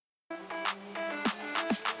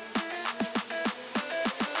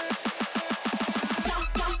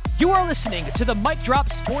You are listening to the Mic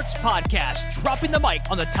Drop Sports Podcast, dropping the mic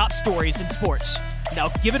on the top stories in sports. Now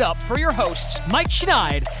give it up for your hosts, Mike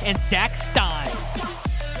Schneid and Zach Stein.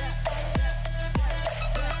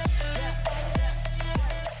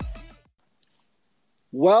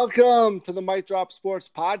 Welcome to the Mic Drop Sports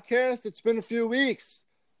Podcast. It's been a few weeks.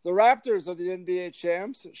 The Raptors are the NBA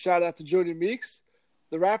champs. Shout out to Jody Meeks.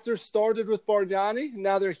 The Raptors started with Bargnani.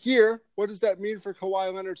 Now they're here. What does that mean for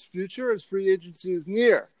Kawhi Leonard's future as free agency is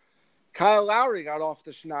near? Kyle Lowry got off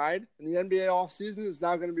the schneid, and the NBA offseason is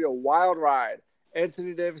now going to be a wild ride.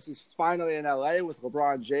 Anthony Davis is finally in LA with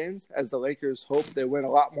LeBron James, as the Lakers hope they win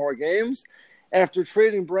a lot more games. After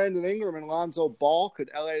trading Brandon Ingram and Lonzo Ball,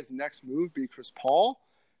 could LA's next move be Chris Paul?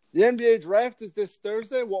 The NBA draft is this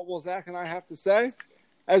Thursday. What will Zach and I have to say?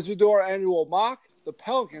 As we do our annual mock, the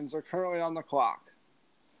Pelicans are currently on the clock.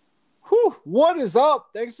 Whew, what is up?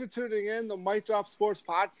 Thanks for tuning in. The Mic Drop Sports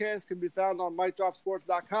Podcast can be found on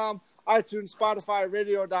MicDropSports.com, iTunes, Spotify,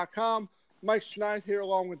 Radio.com. Mike Schneid here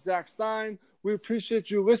along with Zach Stein. We appreciate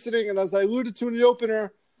you listening. And as I alluded to in the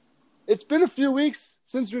opener, it's been a few weeks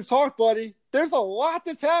since we've talked, buddy. There's a lot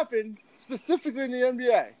that's happened, specifically in the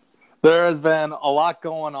NBA. There has been a lot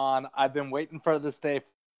going on. I've been waiting for this day.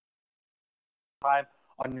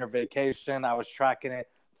 On your vacation, I was tracking it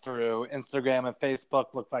through Instagram and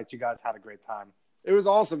Facebook. Looked like you guys had a great time. It was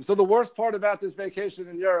awesome. So the worst part about this vacation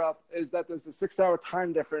in Europe is that there's a 6-hour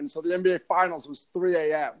time difference. So the NBA Finals was 3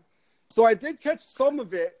 a.m. So I did catch some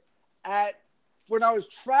of it when I was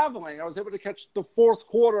traveling. I was able to catch the fourth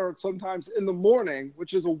quarter sometimes in the morning,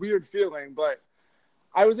 which is a weird feeling. But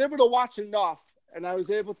I was able to watch enough, and I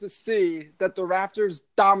was able to see that the Raptors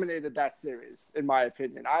dominated that series, in my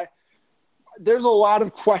opinion. There's a lot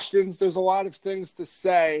of questions. There's a lot of things to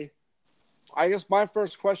say. I guess my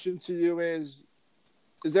first question to you is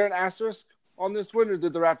there an asterisk on this win, or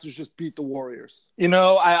did the Raptors just beat the Warriors? You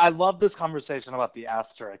know, I love this conversation about the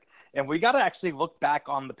asterisk. And we got to actually look back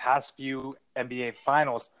on the past few NBA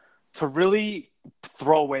Finals to really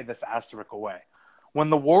throw away this asterisk away.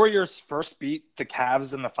 When the Warriors first beat the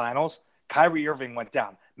Cavs in the Finals, Kyrie Irving went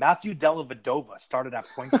down. Matthew Dellavedova started at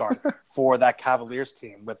point guard for that Cavaliers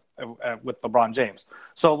team with LeBron James.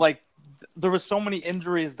 So, there was so many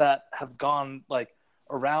injuries that have gone,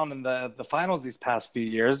 around in the finals these past few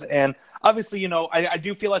years. And obviously, I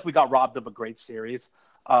do feel like we got robbed of a great series.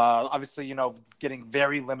 Obviously, getting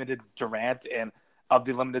very limited Durant. And of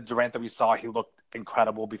the limited Durant that we saw, he looked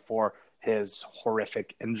incredible before his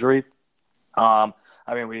horrific injury.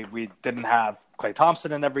 We didn't have Klay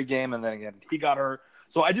Thompson in every game, and then again, he got hurt.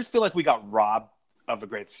 So I just feel like we got robbed of a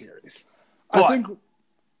great series. But I think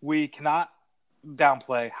we cannot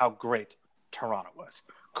downplay how great Toronto was.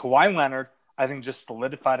 Kawhi Leonard, I think, just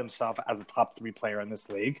solidified himself as a top 3 player in this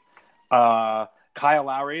league. Kyle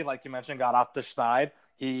Lowry, like you mentioned, got off the schneid.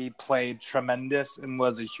 He played tremendous and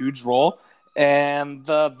was a huge role. And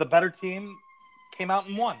the better team came out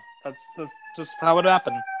and won. That's just how it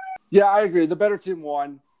happened. Yeah, I agree. The better team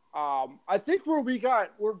won. I think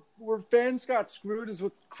where fans got screwed is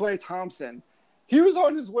with Klay Thompson. He was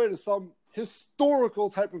on his way to some historical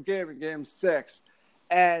type of game in Game 6.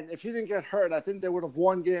 And if he didn't get hurt, I think they would have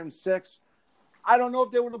won Game 6. I don't know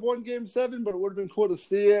if they would have won Game 7, but it would have been cool to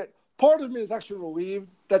see it. Part of me is actually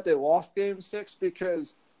relieved that they lost Game 6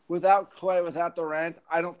 because without Klay, without Durant,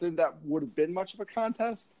 I don't think that would have been much of a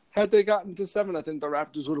contest. Had they gotten to 7, I think the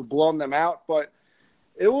Raptors would have blown them out. But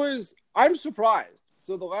I'm surprised.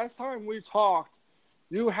 So the last time we talked,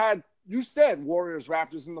 you said Warriors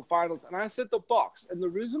Raptors in the finals, and I said the Bucks. And the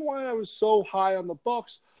reason why I was so high on the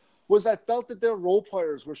Bucks was I felt that their role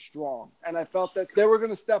players were strong, and I felt that they were going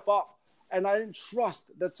to step up. And I didn't trust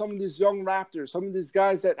that some of these young Raptors, some of these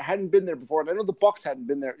guys that hadn't been there before, and I know the Bucks hadn't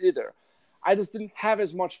been there either. I just didn't have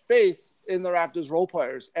as much faith in the Raptors role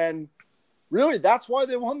players. And really, that's why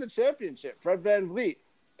they won the championship. Fred VanVleet,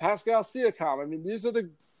 Pascal Siakam. I mean, these are the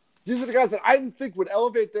guys that I didn't think would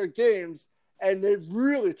elevate their games, and they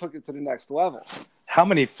really took it to the next level. How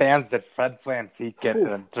many fans did Fred VanVleet get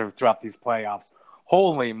throughout these playoffs?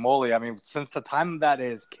 Holy moly. I mean, since the time that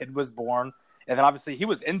his kid was born, and then obviously he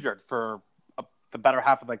was injured for the better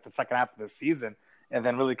half of the second half of the season, and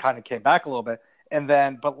then really kind of came back a little bit. And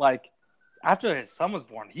then, after his son was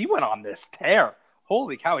born, he went on this tear.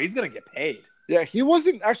 Holy cow, he's going to get paid. Yeah, he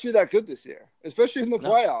wasn't actually that good this year, especially in the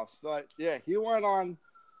playoffs. But, yeah, he went on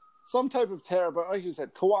some type of tear. But like you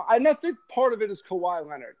said, Kawhi, and I think part of it is Kawhi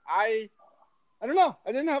Leonard. I don't know.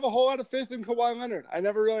 I didn't have a whole lot of faith in Kawhi Leonard. I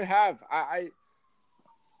never really have.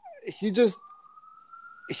 He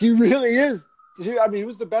really is. He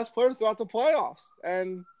was the best player throughout the playoffs.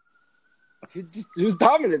 And he was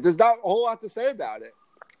dominant. There's not a whole lot to say about it.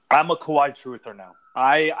 I'm a Kawhi truther now.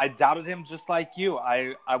 I doubted him just like you.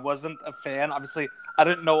 I wasn't a fan. Obviously, I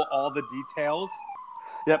didn't know all the details.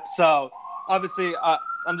 Yep. So obviously,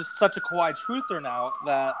 I'm just such a Kawhi truther now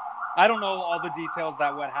that I don't know all the details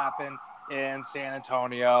that what happened in San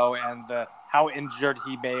Antonio and how injured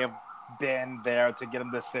he may have been there to get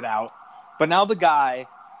him to sit out. But now the guy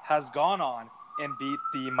has gone on and beat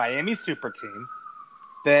the Miami Super Team.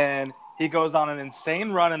 Then he goes on an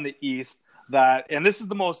insane run in the East and this is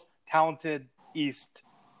the most talented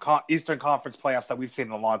Eastern Conference playoffs that we've seen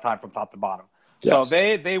in a long time from top to bottom. Yes.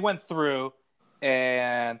 So they went through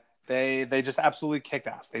and they just absolutely kicked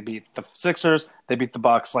ass. They beat the Sixers, they beat the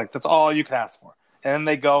Bucks. Like, that's all you could ask for. And then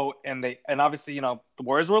they go and obviously, the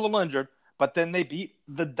Warriors were a little injured, but then they beat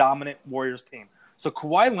the dominant Warriors team. So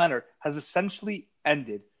Kawhi Leonard has essentially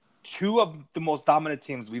ended two of the most dominant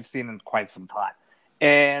teams we've seen in quite some time.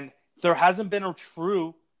 And there hasn't been a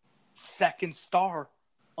true second star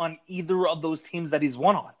on either of those teams that he's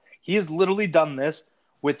won on. He has literally done this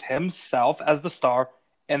with himself as the star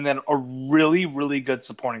and then a really, really good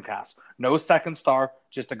supporting cast. No second star,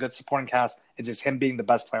 just a good supporting cast, and just him being the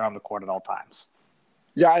best player on the court at all times.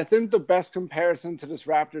 Yeah, I think the best comparison to this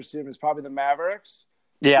Raptors team is probably the Mavericks.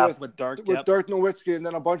 Yeah, with Dirk. With Dirk Nowitzki and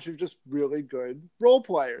then a bunch of just really good role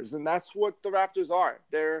players. And that's what the Raptors are.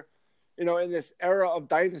 They're, in this era of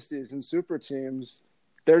dynasties and super teams,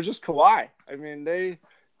 they're just Kawhi. I mean,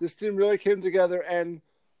 this team really came together, and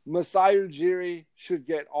Masai Ujiri should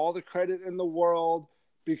get all the credit in the world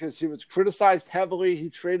because he was criticized heavily. He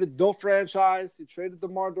traded the franchise. He traded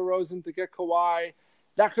DeMar DeRozan to get Kawhi.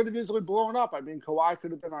 That could have easily blown up. I mean, Kawhi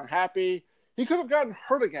could have been unhappy. He could have gotten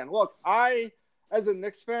hurt again. Look, as a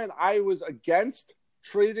Knicks fan, I was against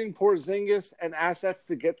trading Porzingis and assets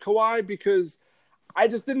to get Kawhi because I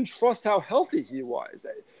just didn't trust how healthy he was.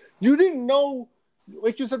 You didn't know,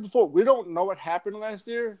 like you said before, we don't know what happened last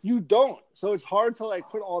year. You don't. So it's hard to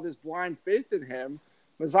put all this blind faith in him.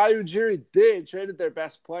 Masai Ujiri traded their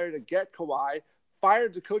best player to get Kawhi,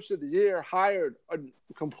 fired the coach of the year, hired a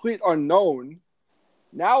complete unknown.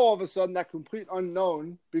 Now, all of a sudden, that complete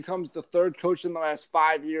unknown becomes the third coach in the last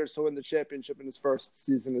 5 years to win the championship in his first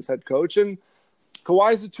season as head coach. And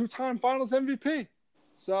Kawhi is a two-time Finals MVP.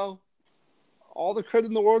 So, all the credit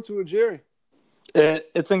in the world to Ujiri.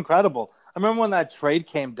 It's incredible. I remember when that trade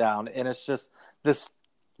came down, and it's just this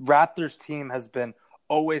Raptors team has been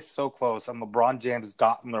always so close, and LeBron James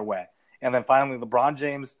got in their way. And then finally, LeBron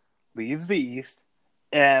James leaves the East,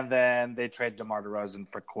 and then they trade DeMar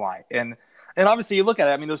DeRozan for Kawhi. And obviously, you look at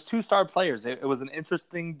it, I mean, those two-star players, it was an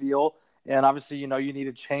interesting deal. And obviously, you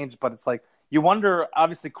needed change. But it's like, you wonder,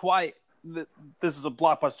 obviously, Kawhi, this is a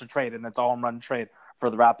blockbuster trade, and it's a home run trade for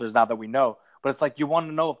the Raptors now that we know. But it's like, you want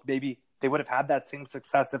to know if maybe they would have had that same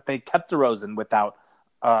success if they kept DeRozan without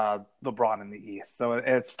LeBron in the East. So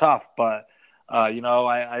it's tough. But, I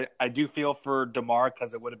do feel for DeMar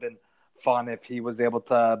because it would have been fun if he was able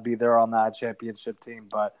to be there on that championship team.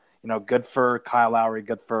 But, good for Kyle Lowry,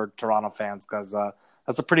 good for Toronto fans because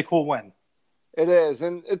that's a pretty cool win. It is.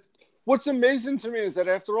 And what's amazing to me is that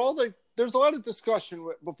after all, there's a lot of discussion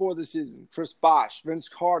before the season. Chris Bosh, Vince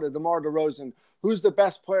Carter, DeMar DeRozan, who's the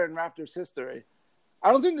best player in Raptors history.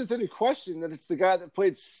 I don't think there's any question that it's the guy that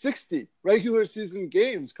played 60 regular season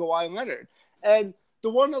games, Kawhi Leonard. And the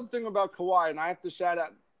one other thing about Kawhi, and I have to shout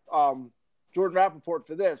out Jordan Rappaport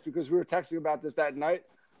for this because we were texting about this that night.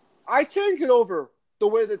 I can't get over the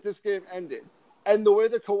way that this game ended and the way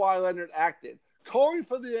that Kawhi Leonard acted. Calling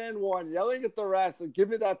for the and one, yelling at the refs, and give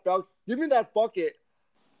me that bucket.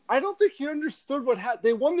 I don't think he understood what happened.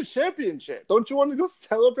 They won the championship. Don't you want to go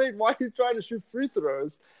celebrate? Why are you trying to shoot free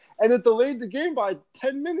throws? And it delayed the game by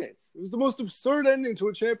 10 minutes. It was the most absurd ending to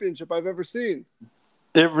a championship I've ever seen.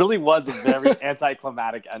 It really was a very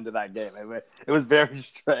anticlimactic end to that game. It was very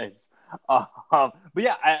strange. But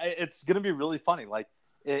yeah, it's going to be really funny. Like,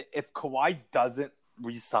 if Kawhi doesn't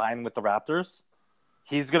re-sign with the Raptors,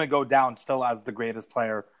 he's going to go down still as the greatest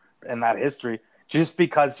player in that history just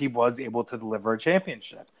because he was able to deliver a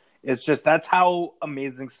championship. It's just that's how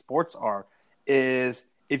amazing sports are, is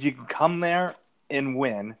if you can come there and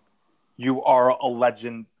win, you are a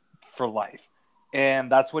legend for life.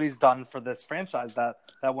 And that's what he's done for this franchise that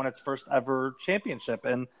won its first ever championship.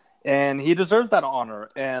 And he deserves that honor.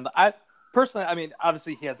 And I personally, I mean,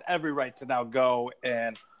 obviously he has every right to now go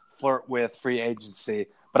and flirt with free agency,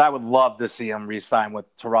 but I would love to see him re-sign with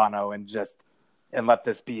Toronto and let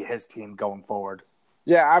this be his team going forward.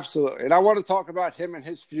 Yeah, absolutely. And I want to talk about him and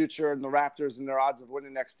his future and the Raptors and their odds of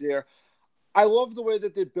winning next year. I love the way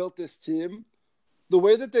that they built this team. The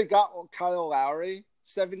way that they got Kyle Lowry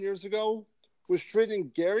 7 years ago was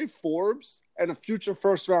trading Gary Forbes and a future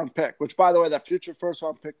first-round pick, which, by the way, that future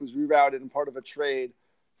first-round pick was rerouted in part of a trade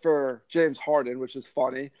for James Harden, which is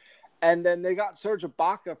funny. And then they got Serge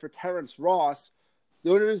Ibaka for Terrence Ross.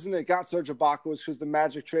 The only reason they got Serge Ibaka was because the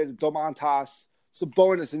Magic traded Domantas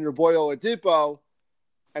Sabonis and your boy Oladipo,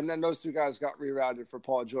 and then those two guys got rerouted for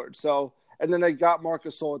Paul George. So, and then they got Marc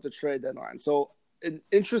Gasol at the trade deadline. So, an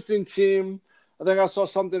interesting team. I think I saw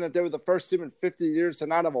something that they were the first team in 50 years to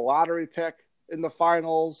not have a lottery pick in the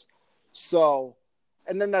finals. So,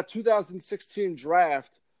 and then that 2016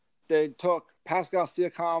 draft, they took Pascal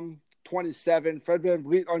Siakam, 27, Fred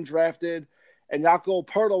VanVleet undrafted, and Jakob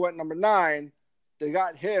Poeltl went number 9. They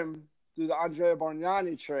got him through the Andrea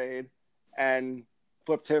Bargnani trade and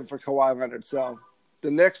flipped him for Kawhi Leonard. So the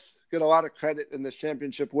Knicks get a lot of credit in this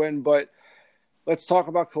championship win, but let's talk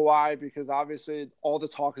about Kawhi because obviously all the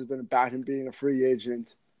talk has been about him being a free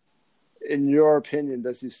agent. In your opinion,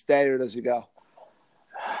 does he stay or does he go?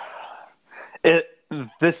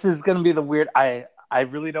 This is going to be the weird. I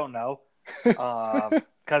really don't know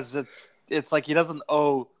because it's like he doesn't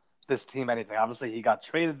owe this team anything. Obviously, he got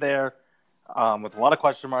traded there with a lot of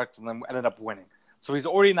question marks and then ended up winning. So he's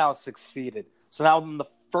already now succeeded. So now in the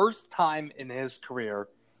first time in his career,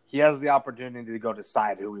 he has the opportunity to go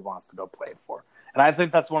decide who he wants to go play for. And I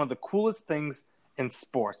think that's one of the coolest things in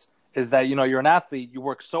sports is that, you know, you're an athlete, you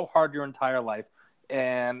work so hard your entire life.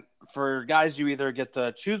 And for guys, you either get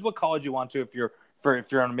to choose what college you want to if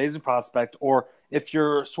you're an amazing prospect, or if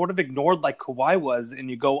you're sort of ignored like Kawhi was and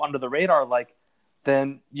you go under the radar, like,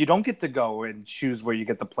 then you don't get to go and choose where you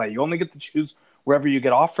get to play. You only get to choose wherever you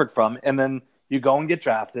get offered from. And then you go and get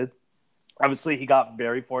drafted. Obviously, he got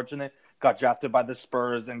very fortunate, got drafted by the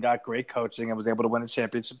Spurs and got great coaching and was able to win a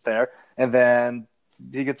championship there. And then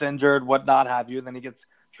he gets injured, whatnot have you. And then he gets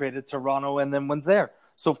traded to Toronto and then wins there.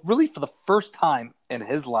 So really, for the first time in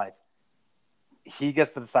his life, he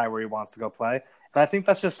gets to decide where he wants to go play. And I think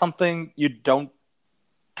that's just something you don't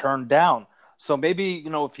turn down. So maybe, you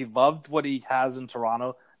know, if he loved what he has in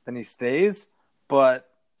Toronto, then he stays. But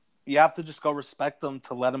you have to just go respect him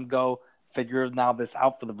to let him go figure now this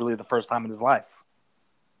out for the first time in his life.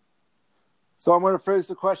 So I'm going to phrase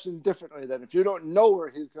the question differently then. If you don't know where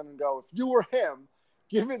he's going to go, if you were him,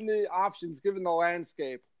 given the options, given the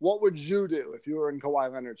landscape, what would you do if you were in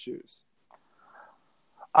Kawhi Leonard's shoes?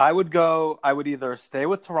 I would either stay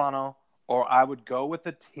with Toronto or I would go with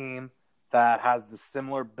a team that has the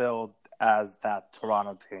similar build as that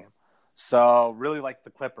Toronto team. So really like the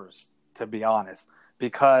Clippers, to be honest,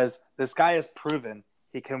 because this guy has proven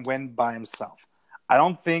he can win by himself. I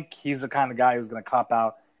don't think he's the kind of guy who's going to cop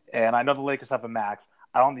out. And I know the Lakers have a max.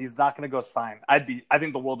 He's not going to go sign. I think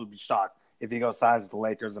the world would be shocked if he goes signs with the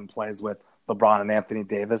Lakers and plays with LeBron and Anthony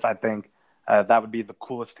Davis. I think that would be the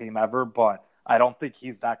coolest team ever, but I don't think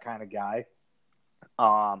he's that kind of guy.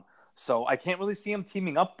 So I can't really see him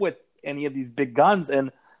teaming up with any of these big guns.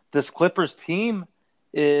 And this Clippers team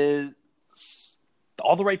is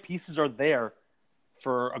all the right pieces are there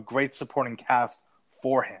for a great supporting cast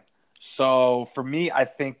for him. So for me, I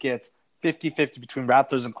think it's 50-50 between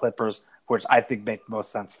Raptors and Clippers, which I think make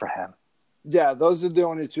most sense for him. Yeah, those are the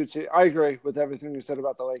only two teams. I agree with everything you said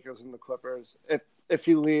about the Lakers and the Clippers. If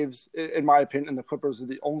he leaves, in my opinion, the Clippers are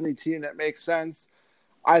the only team that makes sense.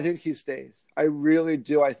 I think he stays. I really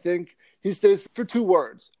do. I think he stays for 2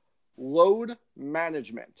 words: load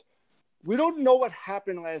management. We don't know what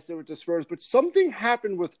happened last year with the Spurs, but something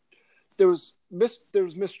happened with there was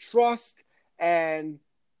mistrust, and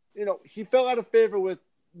he fell out of favor with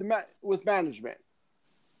management.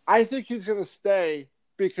 I think he's going to stay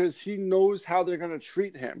because he knows how they're going to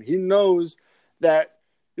treat him. He knows that,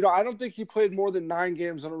 I don't think he played more than 9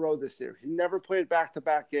 games in a row this year. He never played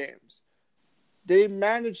back-to-back games. They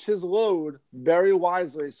managed his load very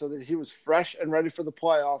wisely so that he was fresh and ready for the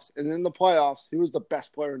playoffs. And in the playoffs, he was the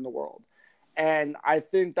best player in the world. And I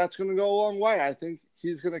think that's going to go a long way. I think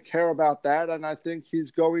he's going to care about that. And I think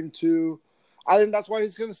that's why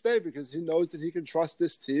he's going to stay, because he knows that he can trust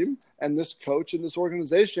this team and this coach and this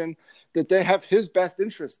organization, that they have his best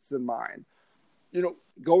interests in mind.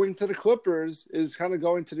 Going to the Clippers is kind of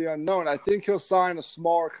going to the unknown. I think he'll sign a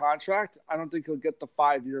smaller contract. I don't think he'll get the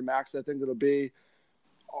 5-year max. I think it'll be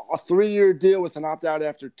a 3-year deal with an opt-out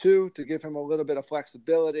after 2 to give him a little bit of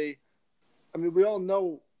flexibility. I mean, we all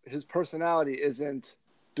know his personality isn't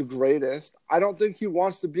the greatest. I don't think he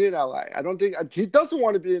wants to be in LA. I don't think he doesn't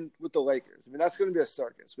want to be with the Lakers. I mean, that's going to be a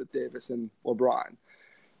circus with Davis and LeBron.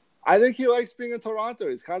 I think he likes being in Toronto.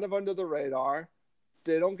 He's kind of under the radar.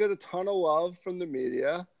 They don't get a ton of love from the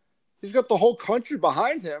media. He's got the whole country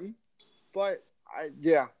behind him, but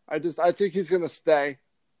I think he's going to stay.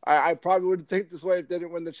 I probably wouldn't think this way if they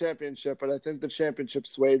didn't win the championship, but I think the championship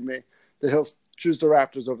swayed me that he'll choose the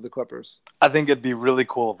Raptors over the Clippers. I think it'd be really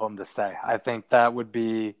cool of him to stay. I think that would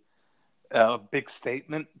be a big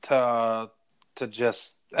statement to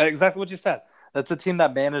just exactly what you said. That's a team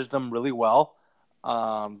that managed them really well.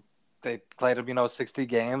 They played him, 60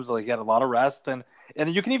 games. Like, he had a lot of rest. And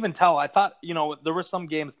you can even tell, I thought, there were some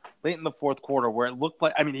games late in the fourth quarter where it looked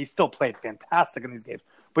like, he still played fantastic in these games,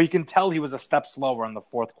 but you can tell he was a step slower in the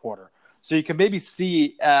fourth quarter. So you can maybe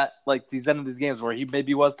see at, like, these end of these games where he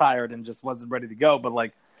maybe was tired and just wasn't ready to go. But,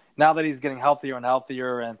 like, now that he's getting healthier and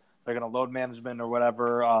healthier and they're going to load management or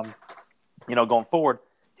whatever, going forward,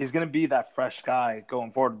 he's going to be that fresh guy going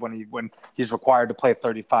forward when he's required to play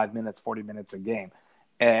 35 minutes, 40 minutes a game.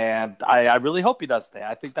 And I really hope he does stay.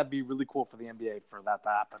 I think that'd be really cool for the NBA for that to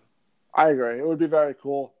happen. I agree. It would be very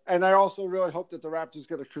cool. And I also really hope that the Raptors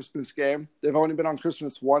get a Christmas game. They've only been on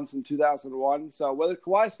Christmas once in 2001. So whether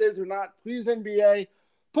Kawhi stays or not, please, NBA,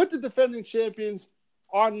 put the defending champions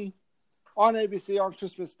on ABC on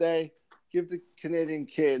Christmas Day. Give the Canadian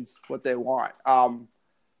kids what they want.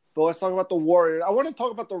 But let's talk about the Warriors. I want to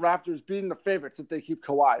talk about the Raptors being the favorites if they keep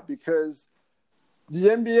Kawhi, because the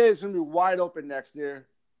NBA is going to be wide open next year,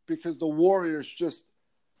 because the Warriors just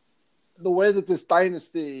 – the way that this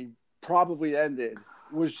dynasty probably ended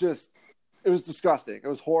was just – it was disgusting. It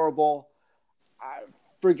was horrible. I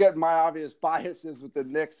forget my obvious biases with the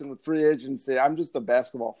Knicks and with free agency. I'm just a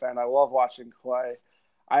basketball fan. I love watching Clay.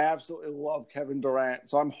 I absolutely love Kevin Durant.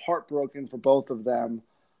 So I'm heartbroken for both of them.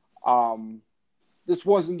 This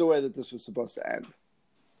wasn't the way that this was supposed to end.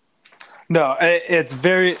 No,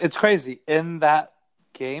 it's crazy. In that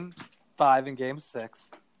Game 5 and Game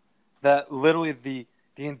 6, that literally the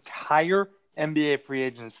entire NBA free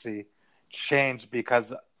agency changed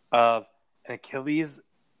because of an Achilles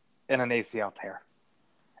and an ACL tear.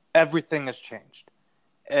 Everything has changed.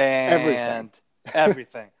 And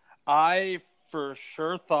everything. I for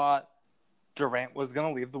sure thought Durant was going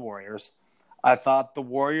to leave the Warriors. I thought the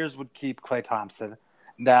Warriors would keep Klay Thompson.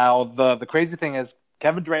 Now, the crazy thing is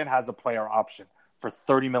Kevin Durant has a player option for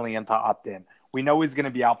 $30 million to opt in. We know he's going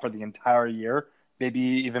to be out for the entire year, maybe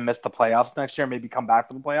even miss the playoffs next year, maybe come back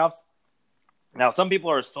for the playoffs. Now, some people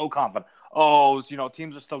are so confident,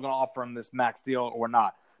 teams are still going to offer him this max deal or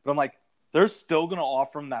not. But I'm like, they're still going to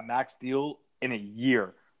offer him that max deal in a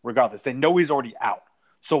year, regardless. They know he's already out.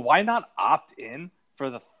 So why not opt in for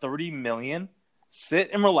the $30 million,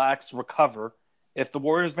 sit and relax, recover. If the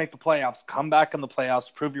Warriors make the playoffs, come back in the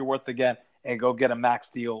playoffs, prove your worth again, and go get a max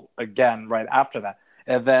deal again right after that.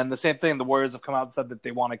 And then the same thing, the Warriors have come out and said that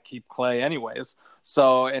they want to keep Klay anyways.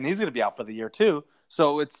 So, and he's going to be out for the year too.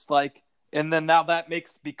 So it's like, and then now that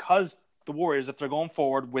makes, because the Warriors, if they're going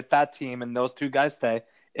forward with that team and those two guys stay,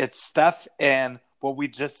 it's Steph and what we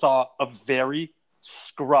just saw, a very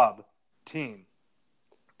scrub team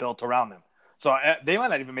built around them. So they might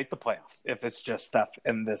not even make the playoffs if it's just Steph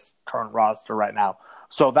in this current roster right now.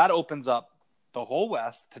 So that opens up the whole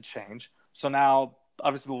West to change. So now,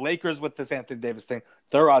 obviously, the Lakers with this Anthony Davis thing,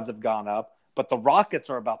 their odds have gone up. But the Rockets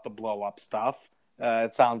are about to blow up stuff,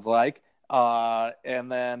 it sounds like.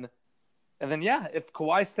 And then, yeah, if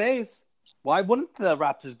Kawhi stays, why wouldn't the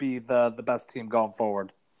Raptors be the best team going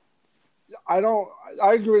forward? I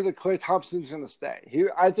agree that Klay Thompson's going to stay.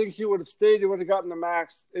 I think he would have stayed. He would have gotten the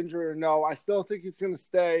max, injury or no. I still think he's going to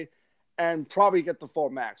stay and probably get the full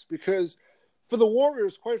max, because for the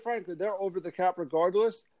Warriors, quite frankly, they're over the cap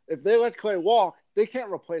regardless. If they let Klay walk, they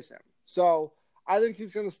can't replace him. So I think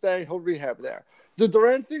he's going to stay. He'll rehab there. The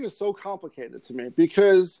Durant thing is so complicated to me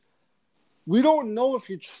because we don't know if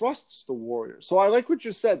he trusts the Warriors. So I like what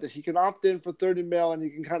you said, that he can opt in for $30 million and he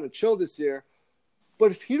can kind of chill this year.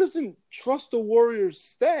 But if he doesn't trust the Warriors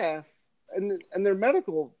staff and their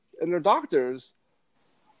medical and their doctors,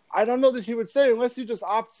 I don't know that he would say, unless he just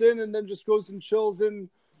opts in and then just goes and chills in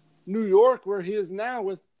New York where he is now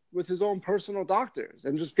with his own personal doctors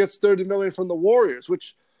and just gets $30 million from the Warriors,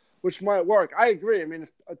 which might work. I agree. I mean,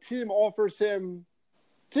 if a team offers him,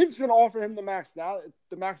 team's going to offer him the max now.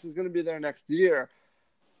 The max is going to be there next year.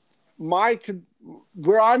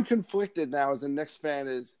 Where I'm conflicted now as a Knicks fan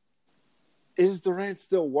is Durant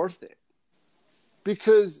still worth it?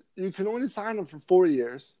 Because you can only sign him for 4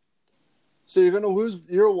 years. So you're going to lose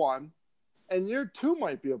year one. And year two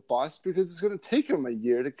might be a bust because it's going to take him a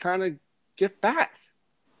year to kind of get back.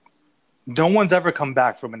 No one's ever come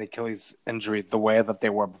back from an Achilles injury the way that they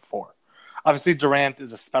were before. Obviously, Durant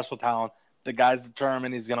is a special talent. The guy's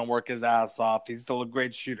determined. He's going to work his ass off. He's still a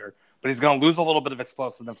great shooter. But he's going to lose a little bit of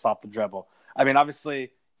explosiveness off the dribble. I mean,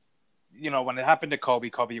 obviously, when it happened to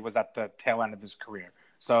Kobe was at the tail end of his career.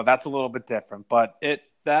 So that's a little bit different. But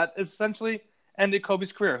that essentially ended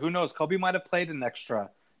Kobe's career. Who knows? Kobe might have played an extra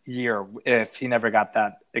year if he never got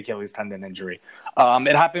that Achilles tendon injury.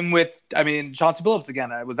 It happened with, Chauncey Billups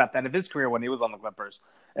again. It was at the end of his career when he was on the Clippers.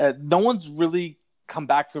 No one's really come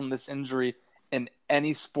back from this injury in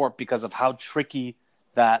any sport because of how tricky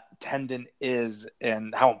that tendon is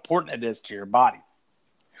and how important it is to your body.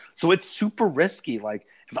 So it's super risky. Like,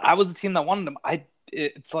 if I was a team that wanted him, I'd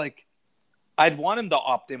want him to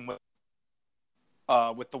opt in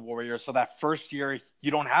with the Warriors, so that first year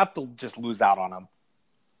you don't have to just lose out on him.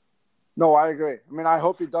 No, I agree. I mean, I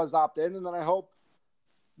hope he does opt in, and then I hope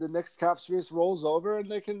the next cap space rolls over and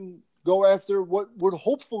they can go after what would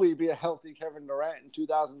hopefully be a healthy Kevin Durant in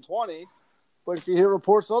 2020. But if you hear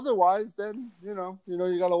reports otherwise, then,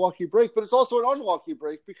 you got a lucky break. But it's also an unlucky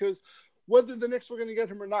break because whether the Knicks were going to get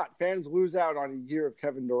him or not, fans lose out on a year of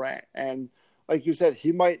Kevin Durant. And like you said,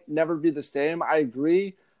 he might never be the same. I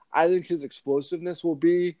agree. I think his explosiveness will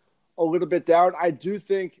be a little bit down. I do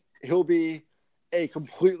think he'll be a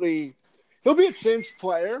changed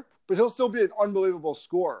player, but he'll still be an unbelievable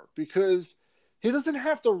scorer because he doesn't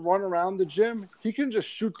have to run around the gym. He can just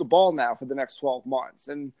shoot the ball now for the next 12 months.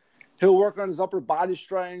 And he'll work on his upper body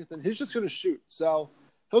strength, and he's just going to shoot. So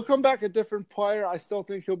he'll come back a different player. I still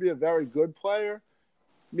think he'll be a very good player.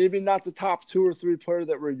 Maybe not the top 2 or 3 player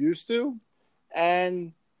that we're used to.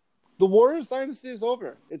 And the Warriors dynasty is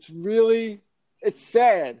over. It's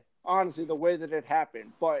sad, honestly, the way that it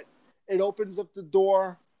happened. But it opens up the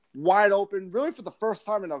door wide open, really for the first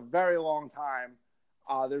time in a very long time.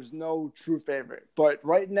 There's no true favorite. But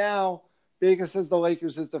right now, Vegas says the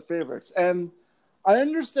Lakers is the favorites. And I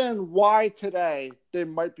understand why today they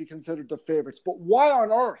might be considered the favorites, but why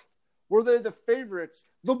on earth were they the favorites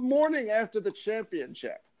the morning after the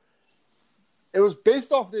championship? It was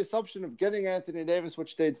based off the assumption of getting Anthony Davis,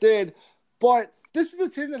 which they did, but this is a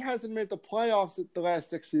team that hasn't made the playoffs at the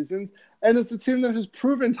last 6 seasons, and it's a team that has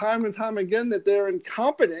proven time and time again that they're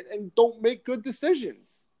incompetent and don't make good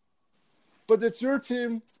decisions. But it's your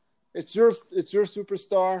team. It's your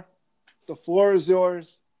superstar. The floor is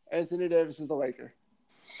yours. Anthony Davis is a Laker.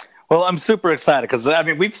 Well, I'm super excited because,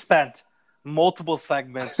 we've spent multiple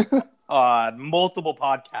segments on multiple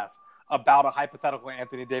podcasts about a hypothetical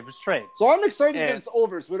Anthony Davis trade. So I'm excited that it's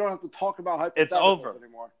over, so we don't have to talk about hypotheticals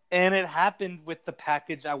anymore. And it happened with the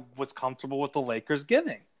package I was comfortable with the Lakers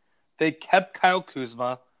giving. They kept Kyle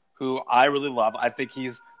Kuzma, who I really love. I think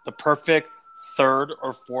he's the perfect 3rd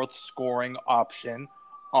or 4th scoring option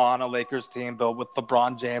on a Lakers team built with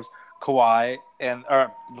LeBron James, Kawhi,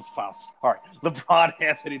 LeBron,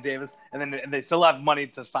 Anthony Davis, and they still have money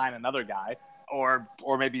to sign another guy, or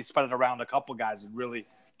maybe spread it around a couple guys and really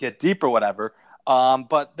get deep or whatever.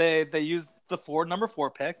 But they used the number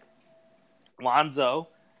 4 pick, Lonzo,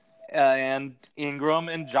 and Ingram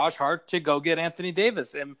and Josh Hart to go get Anthony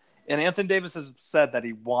Davis. And Anthony Davis has said that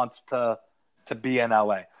he wants to be in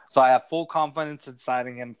LA. So I have full confidence in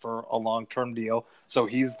signing him for a long-term deal. So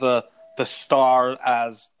he's the star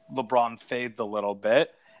as LeBron fades a little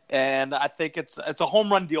bit. And I think it's a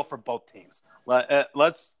home run deal for both teams.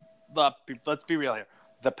 Let's be real here.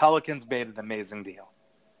 The Pelicans made an amazing deal.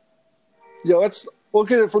 Yeah, let's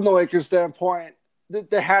look at it from the Lakers' standpoint.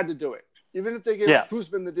 They had to do it. Even if they gave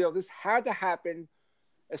Kuzma the deal, this had to happen,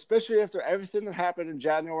 especially after everything that happened in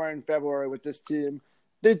January and February with this team.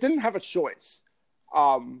 They didn't have a choice.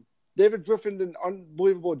 David Griffin did an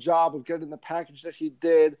unbelievable job of getting the package that he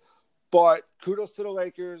did, but kudos to the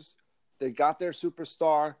Lakers. They got their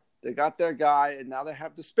superstar, they got their guy, and now they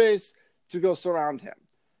have the space to go surround him.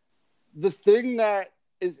 The thing that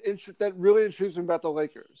really intrigues me about the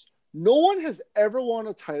Lakers, no one has ever won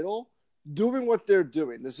a title doing what they're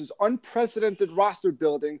doing. This is unprecedented roster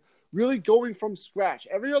building, really going from scratch.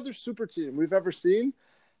 Every other super team we've ever seen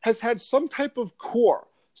has had some type of core,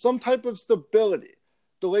 some type of stability.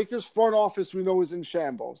 The Lakers front office we know is in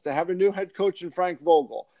shambles. They have a new head coach in Frank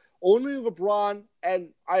Vogel. Only LeBron and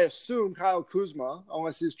I assume Kyle Kuzma,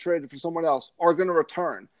 unless he's traded for someone else, are going to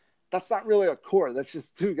return. That's not really a core. That's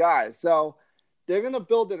just 2 guys. So they're going to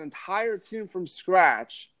build an entire team from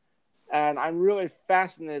scratch, and I'm really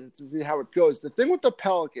fascinated to see how it goes. The thing with the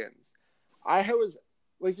Pelicans,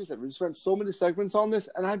 like you said, we spent so many segments on this,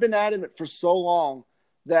 and I've been adamant for so long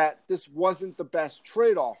that this wasn't the best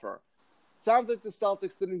trade offer. Sounds like the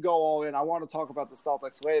Celtics didn't go all in. I want to talk about the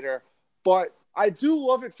Celtics later. But I do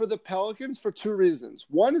love it for the Pelicans for 2 reasons.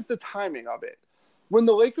 One is the timing of it. When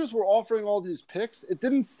the Lakers were offering all these picks, it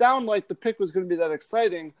didn't sound like the pick was going to be that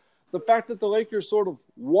exciting. The fact that the Lakers sort of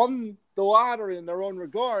won the lottery in their own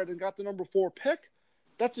regard and got the number 4 pick,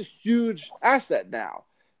 that's a huge asset now.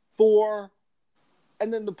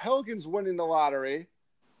 And then the Pelicans winning the lottery,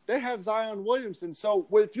 they have Zion Williamson. So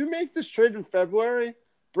if you make this trade in February,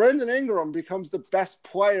 Brandon Ingram becomes the best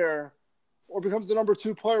player or becomes the number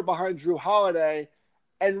 2 player behind Drew Holiday.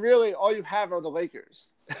 And really all you have are the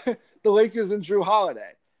Lakers. The Lakers and Drew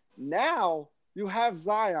Holiday. Now you have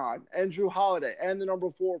Zion and Drew Holiday and the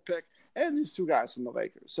number 4 pick and these 2 guys from the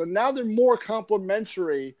Lakers. So now they're more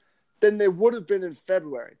complementary than they would have been in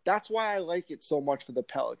February. That's why I like it so much for the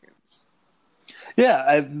Pelicans.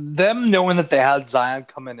 Yeah, them knowing that they had Zion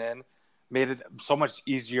coming in made it so much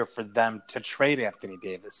easier for them to trade Anthony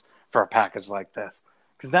Davis for a package like this.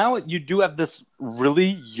 Because now you do have this really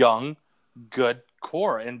young, good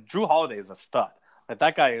core, and Drew Holiday is a stud. Like,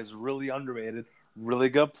 that guy is really underrated, really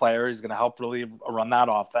good player. He's going to help really run that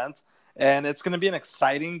offense, and it's going to be an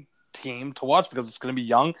exciting team to watch because it's going to be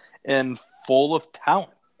young and full of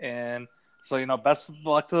talent. And so, best of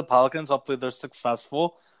luck to the Pelicans. Hopefully they're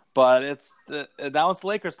successful. But now it's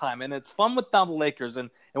Lakers time, and it's fun with now the Lakers and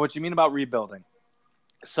what you mean about rebuilding.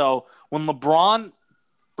 So when LeBron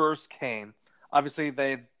first came, obviously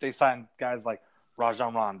they signed guys like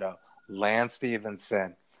Rajon Rondo, Lance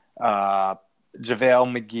Stevenson, JaVale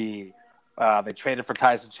McGee. They traded for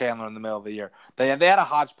Tyson Chandler in the middle of the year. They had a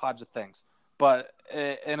hodgepodge of things, and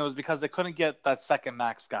it was because they couldn't get that second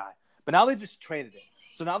max guy. But now they just traded it.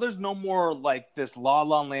 So now there's no more like this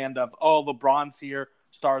la-la land of, oh, LeBron's here,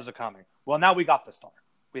 stars are coming. Well, now we got the star.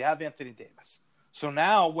 We have Anthony Davis. So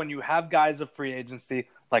now when you have guys of free agency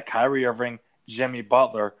like Kyrie Irving, Jimmy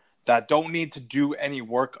Butler, that don't need to do any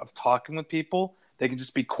work of talking with people, they can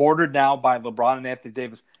just be quartered now by LeBron and Anthony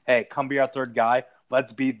Davis. Hey, come be our third guy.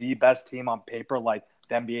 Let's be the best team on paper like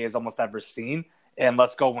the NBA has almost ever seen, and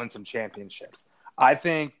let's go win some championships. I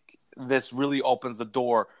think this really opens the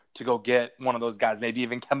door to go get one of those guys, maybe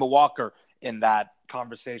even Kemba Walker in that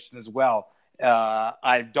conversation as well.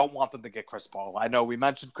 I don't want them to get Chris Paul. I know we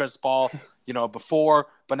mentioned Chris Paul, before,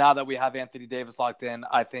 but now that we have Anthony Davis locked in,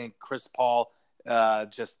 I think Chris Paul,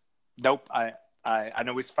 nope. I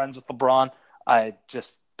know he's friends with LeBron. I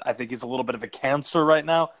think he's a little bit of a cancer right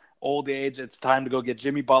now. Old age. It's time to go get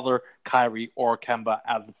Jimmy Butler, Kyrie, or Kemba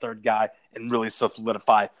as the third guy and really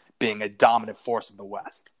solidify being a dominant force in the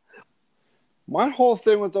West. My whole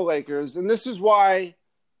thing with the Lakers, and this is why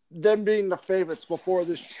them being the favorites before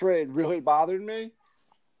this trade really bothered me.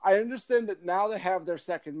 I understand that now they have their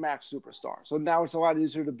second max superstar, so now it's a lot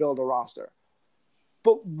easier to build a roster.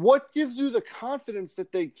 But what gives you the confidence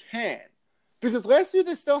that they can? Because last year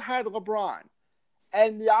they still had LeBron,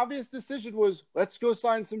 and the obvious decision was, let's go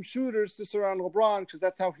sign some shooters to surround LeBron because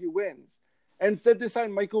that's how he wins. And instead they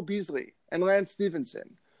signed Michael Beasley and Lance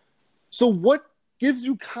Stevenson. So what gives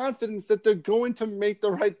you confidence that they're going to make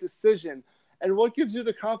the right decision? And what gives you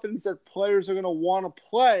the confidence that players are going to want to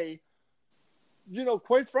play?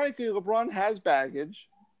 Quite frankly, LeBron has baggage.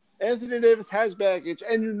 Anthony Davis has baggage.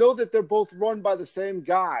 And you know that they're both run by the same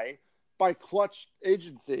guy, by Clutch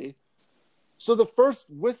Agency. So the first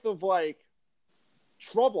whiff of,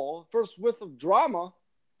 trouble, first whiff of drama,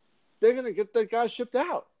 they're going to get that guy shipped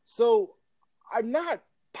out. So I'm not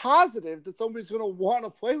positive that somebody's going to want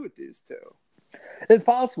to play with these two. It's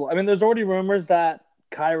possible. I mean, there's already rumors that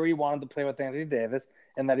Kyrie wanted to play with Anthony Davis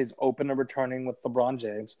and that he's open to returning with LeBron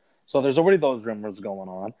James. So there's already those rumors going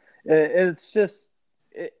on.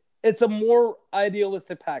 It's a more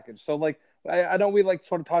idealistic package. So, I know we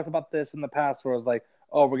sort of talked about this in the past where it was like,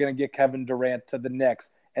 oh, we're going to get Kevin Durant to the Knicks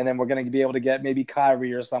and then we're going to be able to get maybe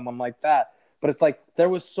Kyrie or someone like that. But it's like there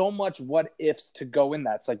was so much what ifs to go in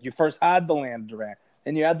that. It's like you first had the land Durant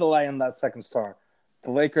and you had to land that second star.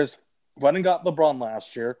 The Lakers went and got LeBron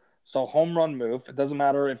last year. So home run move. It doesn't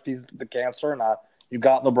matter if he's the cancer or not. You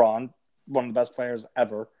got LeBron, one of the best players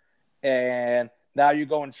ever. And now you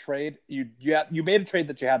go and trade. You made a trade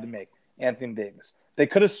that you had to make, Anthony Davis. They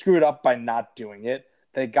could have screwed up by not doing it.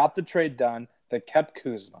 They got the trade done. They kept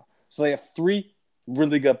Kuzma. So they have 3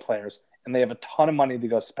 really good players, and they have a ton of money to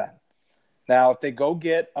go spend. Now, if they go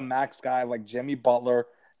get a max guy like Jimmy Butler,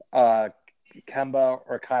 Kemba,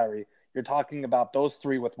 or Kyrie, you're talking about those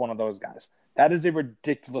 3 with one of those guys. That is a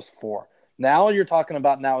ridiculous 4. Now you're talking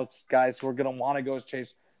about it's guys who are going to want to go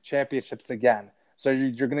chase championships again. So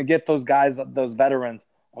you're going to get those guys, those veterans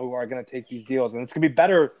who are going to take these deals. And it's going to be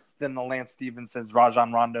better than the Lance Stevensons,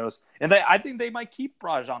 Rajon Rondos. And I think they might keep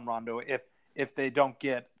Rajon Rondo if they don't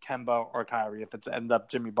get Kemba or Kyrie, if it's end up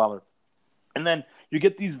Jimmy Butler. And then you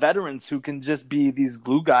get these veterans who can just be these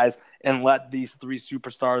glue guys and let these 3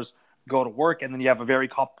 superstars go to work. And then you have a very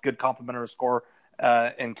good complementary scorer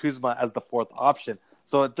and Kuzma as the 4th option.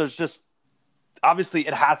 So there's just obviously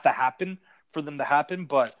it has to happen for them to happen.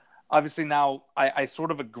 But obviously now I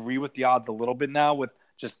sort of agree with the odds a little bit now with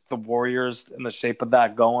just the Warriors and the shape of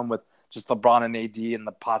that going with just LeBron and AD and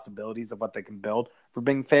the possibilities of what they can build for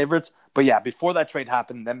being favorites. But yeah, before that trade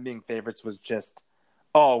happened, them being favorites was just,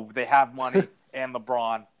 oh, they have money and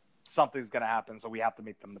LeBron, something's going to happen, so we have to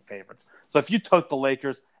make them the favorites. So if you took the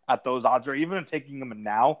Lakers at those odds, or even taking them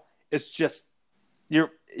now, it's just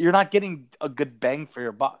you're not getting a good bang for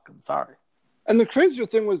your buck. I'm sorry. And the crazier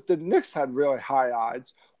thing was the Knicks had really high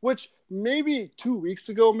odds, which maybe 2 weeks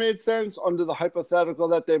ago made sense under the hypothetical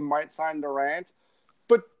that they might sign Durant.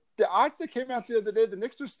 But the odds that came out the other day, the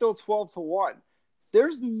Knicks are still 12-1.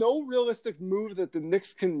 There's no realistic move that the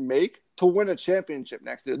Knicks can make to win a championship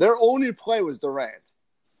next year. Their only play was Durant.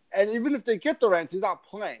 And even if they get Durant, he's not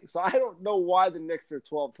playing. So I don't know why the Knicks are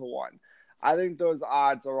 12-1. I think those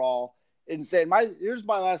odds are all insane. Here's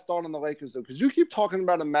my last thought on the Lakers, though, because you keep talking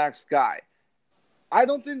about a max guy. I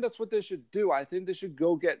don't think that's what they should do. I think they should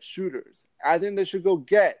go get shooters. I think they should go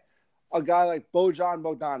get a guy like Bojan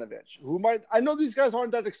Bogdanovic, I know these guys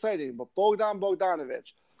aren't that exciting, but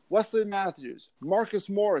Bogdanovic, Wesley Matthews, Marcus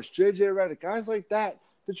Morris, J.J. Redick, guys like that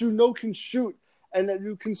you know can shoot and that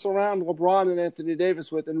you can surround LeBron and Anthony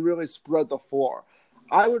Davis with and really spread the floor.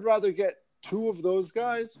 I would rather get two of those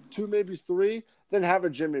guys, two, maybe three, than have a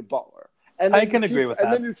Jimmy Butler. And I can agree with that.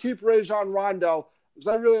 And then you keep Rajon Rondo, because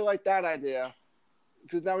I really like that idea,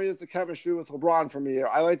 because now he has the chemistry with LeBron from a year.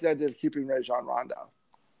 I like the idea of keeping Rajon Rondo.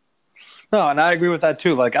 No, and I agree with that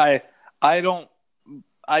too. Like I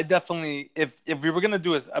definitely, if we were going to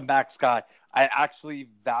do a max guy, I actually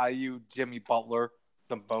value Jimmy Butler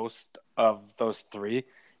the most of those three,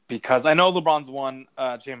 because I know LeBron's won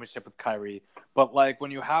a championship with Kyrie, but like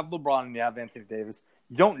when you have LeBron and you have Anthony Davis,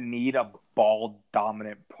 you don't need a ball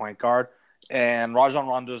dominant point guard. And Rajon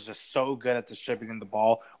Rondo is just so good at distributing the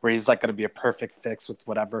ball where he's like going to be a perfect fix with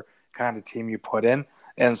whatever kind of team you put in.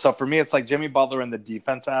 And so for me, it's like Jimmy Butler and the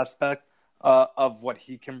defense aspect of what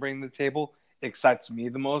he can bring to the table excites me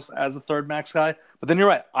the most as a third max guy. But then you're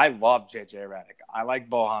right. I love J.J. Redick. I like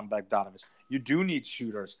Bojan Bogdanovic. You do need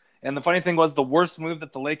shooters. And the funny thing was the worst move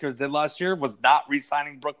that the Lakers did last year was not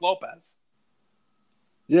re-signing Brook Lopez.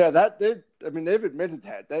 Yeah, they've admitted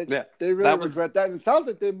that. They really regret that. And it sounds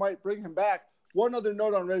like they might bring him back. One other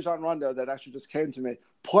note on Rajon Rondo that actually just came to me.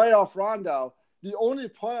 Playoff Rondo, the only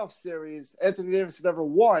playoff series Anthony Davis had ever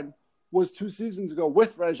won was 2 seasons ago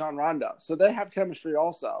with Rajon Rondo. So they have chemistry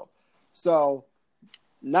also. So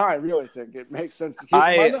now I really think it makes sense to keep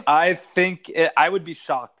him. I would be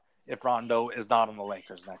shocked if Rondo is not on the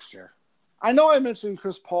Lakers next year. I know I mentioned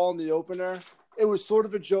Chris Paul in the opener. It was sort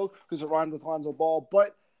of a joke because it rhymed with Lonzo Ball,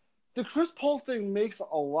 but the Chris Paul thing makes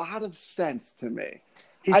a lot of sense to me.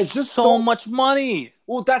 He's just so much money.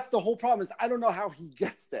 Well, that's the whole problem. Is I don't know how he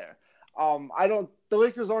gets there. The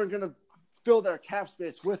Lakers aren't going to fill their cap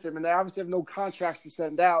space with him, and they obviously have no contracts to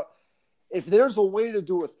send out. If there's a way to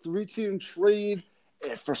do a 3-team trade,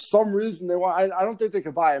 if for some reason they want, I don't think they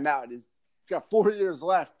could buy him out. He's got 4 years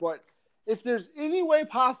left, but if there's any way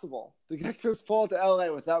possible to get Chris Paul to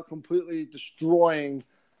LA without completely destroying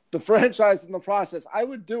the franchise in the process, I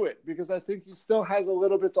would do it because I think he still has a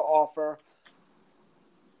little bit to offer.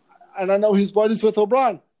 And I know he's buddies with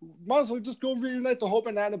LeBron. Might as well just go reunite the whole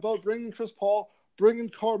banana boat, bring in Chris Paul, bring in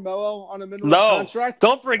Carmelo on a minimum contract.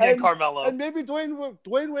 Don't bring in Carmelo. And maybe Dwayne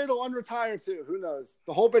Wade will unretire too. Who knows?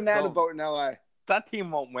 The whole banana boat in LA. That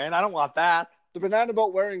team won't win. I don't want that. The banana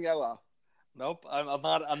boat wearing yellow. Nope, I'm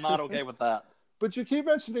not okay with that. But you keep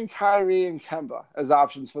mentioning Kyrie and Kemba as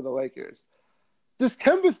options for the Lakers. This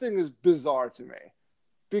Kemba thing is bizarre to me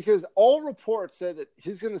because all reports say that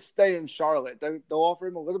he's going to stay in Charlotte. They'll offer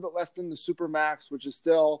him a little bit less than the Supermax, which is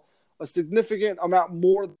still a significant amount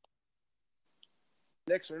more than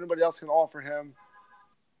Knicks or anybody else can offer him.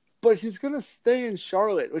 But he's going to stay in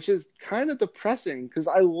Charlotte, which is kind of depressing because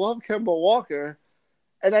I love Kemba Walker,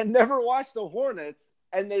 and I never watched the Hornets,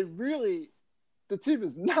 and the team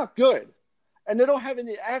is not good. And they don't have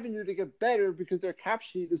any avenue to get better because their cap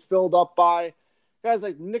sheet is filled up by guys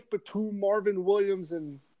like Nick Batum, Marvin Williams,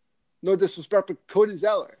 and no disrespect, but Cody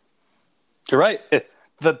Zeller. You're right.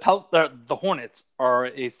 The Hornets are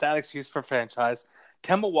a sad excuse for franchise.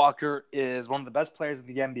 Kemba Walker is one of the best players in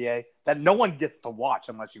the NBA that no one gets to watch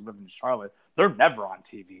unless you live in Charlotte. They're never on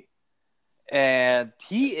TV. And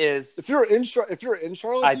he is... If you're in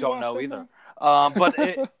Charlotte, I don't know either. But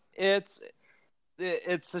it's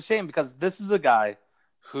a shame because this is a guy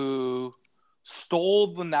who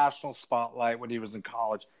stole the national spotlight when he was in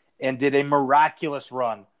college and did a miraculous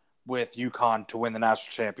run with UConn to win the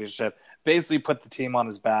national championship. Basically put the team on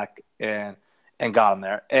his back and got him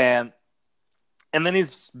there. And then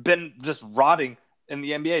he's been just rotting in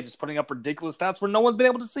the NBA, just putting up ridiculous stats where no one's been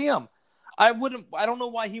able to see him. I don't know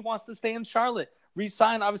why he wants to stay in Charlotte.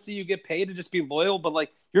 Resign. Obviously, you get paid to just be loyal, but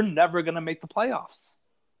like you're never gonna make the playoffs.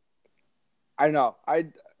 I know.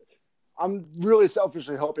 I'm really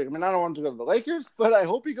selfishly hoping. I mean, I don't want him to go to the Lakers, but I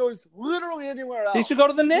hope he goes literally anywhere else. He should go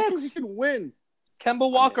to the just Knicks. so he can win.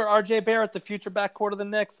 Kemba Walker, RJ Barrett, the future backcourt of the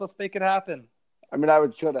Knicks. Let's make it happen. I mean, I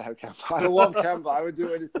would kill to have Kemba. I love Kemba. I would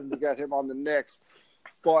do anything to get him on the Knicks.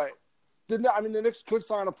 But the Knicks could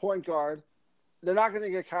sign a point guard. They're not going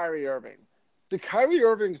to get Kyrie Irving. The Kyrie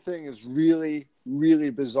Irving thing is really,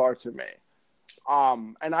 really bizarre to me.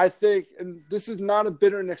 And I think, and this is not a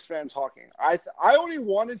bitter Knicks fan talking, I only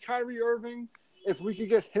wanted Kyrie Irving if we could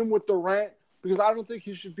get him with Durant, because I don't think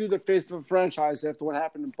he should be the face of a franchise after what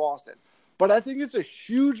happened in Boston. But I think it's a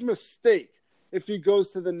huge mistake if he goes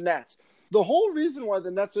to the Nets. The whole reason why the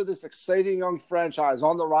Nets are this exciting young franchise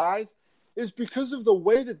on the rise is because of the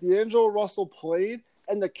way that D'Angelo Russell played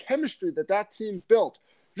and the chemistry that that team built.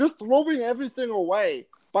 You're throwing everything away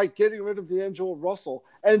by getting rid of D'Angelo Russell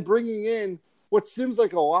and bringing in what seems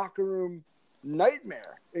like a locker room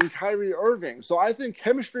nightmare in Kyrie Irving. So I think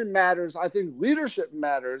chemistry matters. I think leadership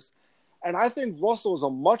matters. And I think Russell is a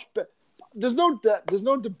much better – there's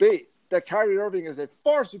no debate that Kyrie Irving is a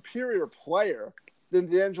far superior player than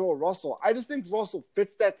D'Angelo Russell. I just think Russell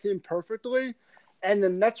fits that team perfectly, and the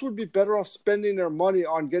Nets would be better off spending their money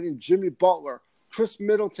on getting Jimmy Butler, Chris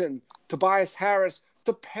Middleton, Tobias Harris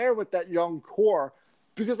to pair with that young core,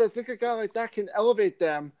 because I think a guy like that can elevate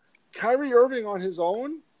them. Kyrie Irving on his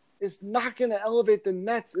own is not going to elevate the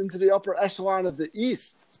Nets into the upper echelon of the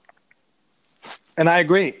East. And I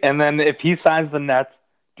agree. And then if he signs the Nets,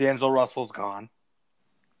 D'Angelo Russell's gone.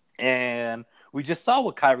 And we just saw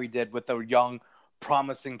what Kyrie did with a young,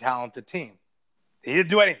 promising, talented team. He didn't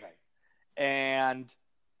do anything. And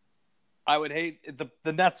I would hate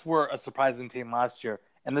the Nets were a surprising team last year,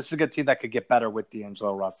 and this is a good team that could get better with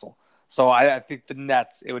D'Angelo Russell. So I think the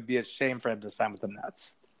Nets, it would be a shame for him to sign with the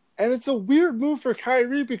Nets. And it's a weird move for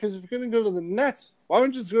Kyrie, because if you're going to go to the Nets, why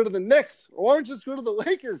don't you just go to the Knicks? Or why don't you just go to the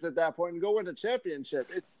Lakers at that point and go win a championship?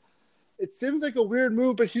 It seems like a weird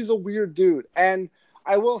move, but he's a weird dude. And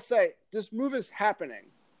I will say, this move is happening.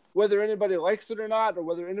 Whether anybody likes it or not, or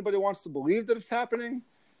whether anybody wants to believe that it's happening,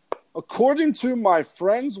 according to my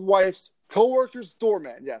friend's wife's coworker's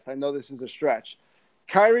doorman, yes, I know this is a stretch,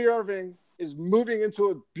 Kyrie Irving is moving into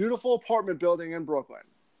a beautiful apartment building in Brooklyn.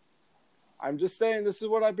 I'm just saying, this is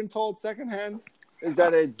what I've been told secondhand, is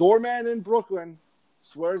that a doorman in Brooklyn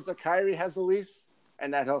swears that Kyrie has a lease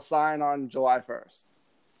and that he'll sign on July 1st.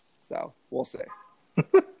 So we'll see.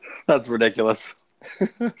 That's ridiculous.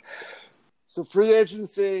 So free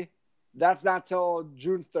agency, that's not till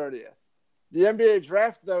June 30th. The NBA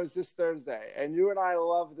draft, though, is this Thursday, and you and I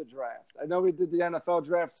love the draft. I know we did the NFL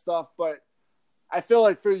draft stuff, but I feel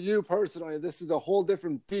like for you personally, this is a whole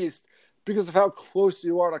different beast because of how close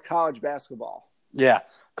you are to college basketball. Yeah,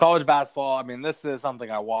 college basketball, I mean, this is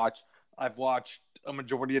something I watch. I've watched a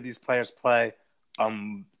majority of these players play a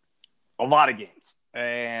lot of games,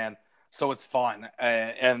 and so it's fun.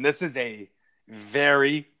 And this is a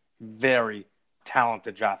very, very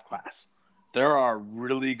talented draft class. There are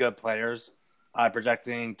really good players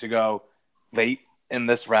projecting to go late in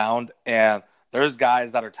this round, and there's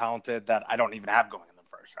guys that are talented that I don't even have going in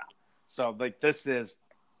the first round. So, like, this is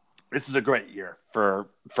a great year for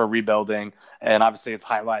rebuilding, and obviously it's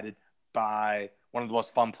highlighted by one of the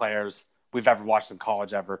most fun players we've ever watched in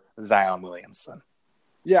college ever, Zion Williamson.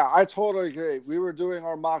 Yeah, I totally agree. We were doing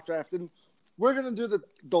our mock draft, and we're going to do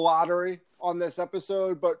the lottery on this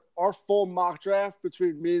episode, but our full mock draft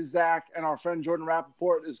between me, Zach, and our friend Jordan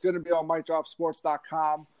Rappaport is going to be on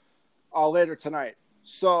MikeDropSports.com later tonight.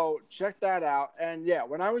 So check that out. And, yeah,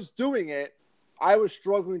 when I was doing it, I was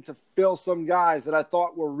struggling to fill some guys that I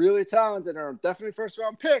thought were really talented or definitely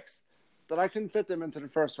first-round picks that I couldn't fit them into the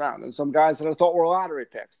first round, and some guys that I thought were lottery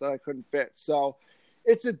picks that I couldn't fit. So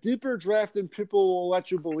it's a deeper draft than people will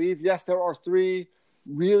let you believe. Yes, there are three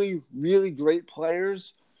really, really great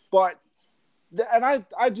players, but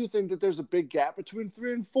I do think that there's a big gap between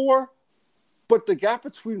 3 and 4, but the gap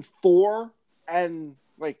between 4 and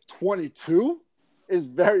like 22 is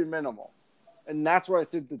very minimal. And that's where I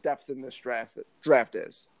think the depth in this draft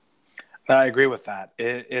is. I agree with that.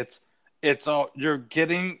 You're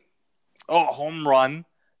getting a home run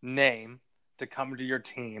name to come to your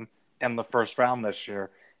team in the first round this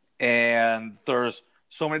year. And there's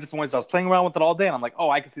so many different ways. I was playing around with it all day, and I'm like,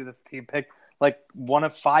 I can see this team pick like one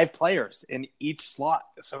of 5 players in each slot.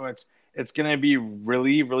 So it's going to be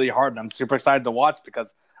really, really hard. And I'm super excited to watch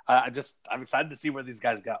because I'm excited to see where these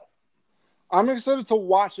guys go. I'm excited to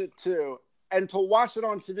watch it too, and to watch it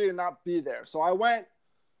on TV and not be there. So I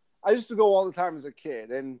used to go all the time as a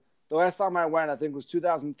kid, and the last time I went, I think, was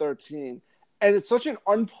 2013. And it's such an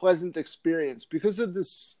unpleasant experience because of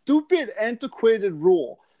this stupid, antiquated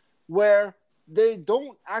rule where they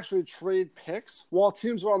don't actually trade picks while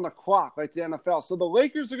teams are on the clock like the NFL. So the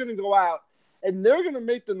Lakers are going to go out and they're going to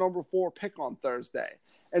make the number 4 pick on Thursday.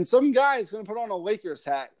 And some guy is going to put on a Lakers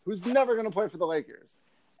hat who's never going to play for the Lakers.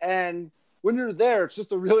 And when you're there, it's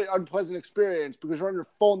just a really unpleasant experience because you're on your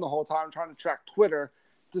phone the whole time trying to track Twitter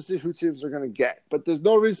to see who teams are going to get. But there's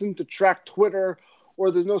no reason to track Twitter, or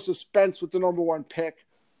there's no suspense with the number 1 pick.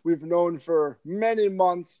 We've known for many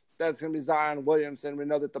months that it's going to be Zion Williamson. We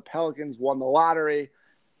know that the Pelicans won the lottery.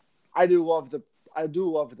 I do love the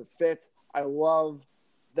fit. I love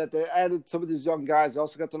that they added some of these young guys. They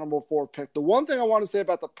also got the number 4 pick. The one thing I want to say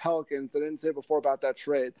about the Pelicans that I didn't say before about that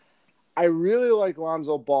trade, I really like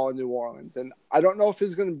Lonzo Ball in New Orleans. And I don't know if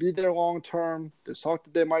he's going to be there long term. There's talk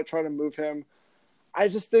that they might try to move him. I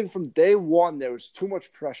just think from day one, there was too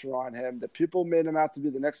much pressure on him that people made him out to be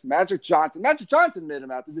the next Magic Johnson. Magic Johnson made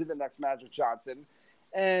him out to be the next Magic Johnson.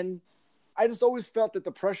 And I just always felt that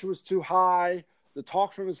the pressure was too high. The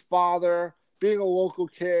talk from his father, being a local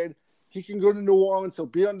kid, he can go to New Orleans. He'll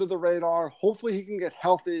be under the radar. Hopefully he can get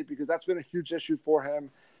healthy because that's been a huge issue for him.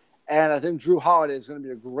 And I think Jrue Holiday is going to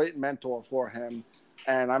be a great mentor for him.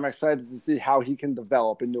 And I'm excited to see how he can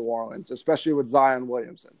develop in New Orleans, especially with Zion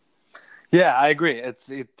Williamson. Yeah, I agree.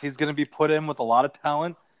 He's going to be put in with a lot of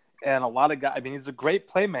talent and a lot of guys. I mean, he's a great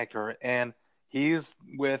playmaker, and he's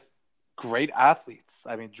with great athletes.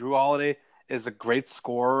 I mean, Jrue Holiday is a great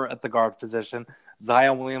scorer at the guard position.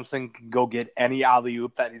 Zion Williamson can go get any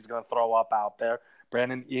alley-oop that he's going to throw up out there.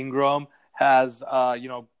 Brandon Ingram has,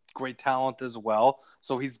 great talent as well.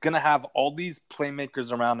 So he's going to have all these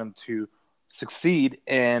playmakers around him to succeed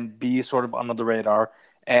and be sort of under the radar.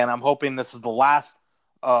 And I'm hoping this is the last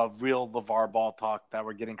of real LeVar Ball talk that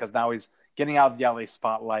we're getting, because now he's getting out of the LA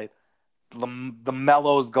spotlight. The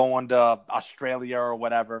Melo's going to Australia or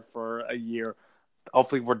whatever for a year.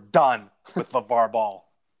 Hopefully we're done with LeVar Ball.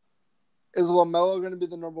 Is LaMelo going to be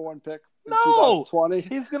the number 1 pick in No! 2020?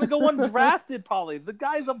 He's going to go undrafted, probably. The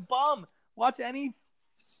guy's a bum. Watch any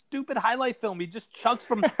stupid highlight film. He just chucks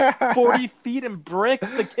from 40 feet and bricks.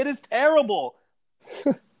 The kid is terrible.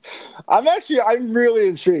 I'm really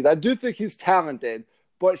intrigued. I do think he's talented,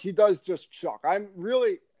 but he does just chuck.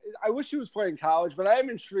 I wish he was playing college, but I am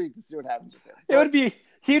intrigued to see what happens with him.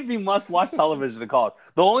 He'd be must-watch television in college.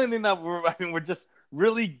 The only thing that we're just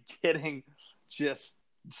really getting just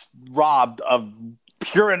robbed of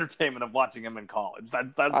pure entertainment of watching him in college.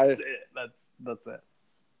 That's it.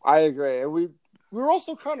 I agree. And we were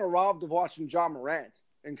also kind of robbed of watching Ja Morant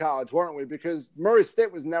in college, weren't we? Because Murray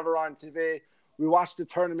State was never on TV. We watched the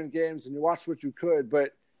tournament games and you watched what you could,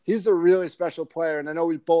 but he's a really special player, and I know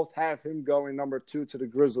we both have him going number 2 to the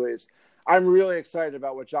Grizzlies. I'm really excited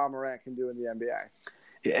about what Ja Morant can do in the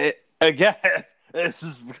NBA. Again, this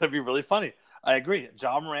is going to be really funny. I agree.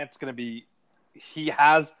 Ja Morant's going to be – he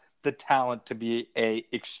has the talent to be a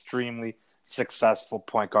extremely successful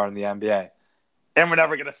point guard in the NBA, and we're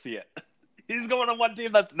never going to see it. He's going to one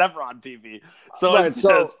team that's never on TV. So, right,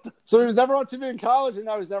 so he was never on TV in college, and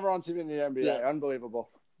now he's never on TV in the NBA. Yeah. Unbelievable.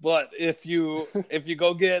 But if you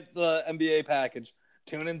go get the NBA package,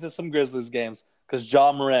 tune into some Grizzlies games because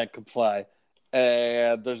Ja Morant could play,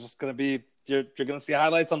 and there's just going to be you're going to see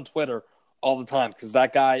highlights on Twitter all the time because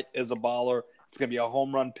that guy is a baller. It's going to be a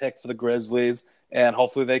home run pick for the Grizzlies, and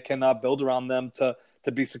hopefully they can build around them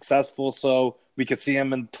to be successful, so we could see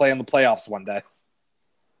him and play in the playoffs one day.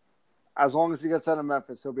 As long as he gets out of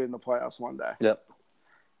Memphis, he'll be in the playoffs one day. Yep.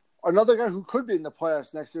 Another guy who could be in the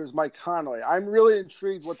playoffs next year is Mike Conley. I'm really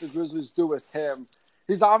intrigued what the Grizzlies do with him.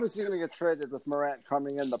 He's obviously going to get traded with Morant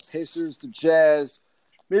coming in. The Pacers, the Jazz,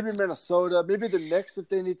 maybe Minnesota, maybe the Knicks if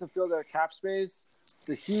they need to fill their cap space.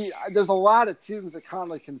 The Heat. There's a lot of teams that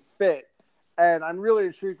Conley can fit, and I'm really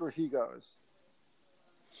intrigued where he goes.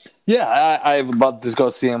 Yeah, I would love to go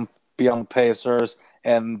see him be on the Pacers,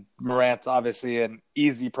 and Morant's obviously an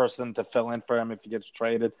easy person to fill in for him if he gets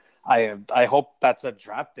traded. I hope that's a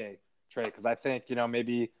draft day trade because I think,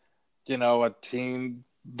 maybe, a team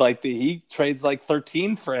like the Heat trades like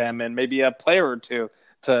 13 for him and maybe a player or two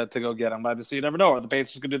to go get him. Obviously, you never know. Or the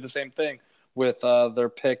Pacers could do the same thing with their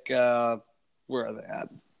pick. Where are they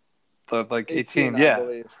at? 18, yeah.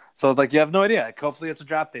 Believe. So, you have no idea. Hopefully it's a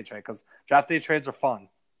draft day trade because draft day trades are fun.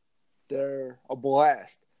 They're a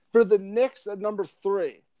blast. For the Knicks at number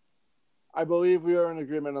 3, I believe we are in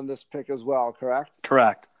agreement on this pick as well, correct?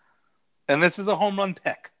 Correct. And this is a home run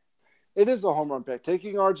pick. It is a home run pick.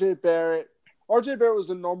 Taking R.J. Barrett. R.J. Barrett was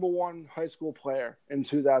the number 1 high school player in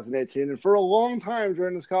 2018. And for a long time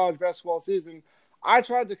during this college basketball season, I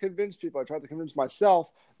tried to convince people, I tried to convince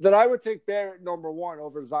myself that I would take Barrett number 1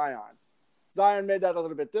 over Zion. Zion made that a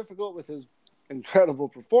little bit difficult with his incredible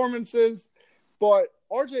performances, but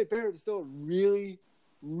RJ Barrett is still a really,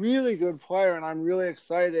 really good player, and I'm really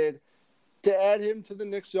excited to add him to the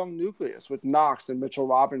Knicks' young nucleus with Knox and Mitchell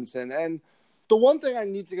Robinson. And the one thing I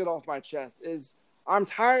need to get off my chest is I'm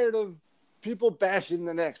tired of people bashing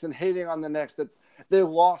the Knicks and hating on the Knicks that they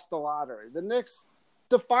lost the lottery. The Knicks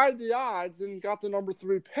defied the odds and got the number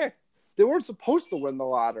 3 pick. They weren't supposed to win the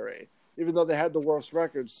lottery, even though they had the worst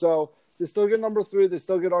record. So they still get number 3. They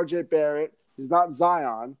still get RJ Barrett. He's not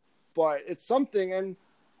Zion, but it's something. And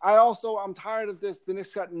I'm tired of this. The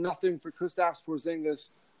Knicks got nothing for Kristaps Porzingis.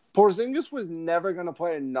 Porzingis was never going to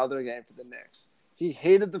play another game for the Knicks. He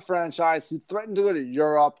hated the franchise. He threatened to go to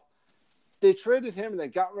Europe. They traded him, and they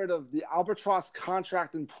got rid of the albatross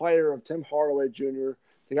contract and player of Tim Hardaway Jr.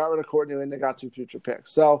 They got rid of Courtney, and they got 2 future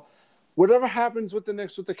picks. So whatever happens with the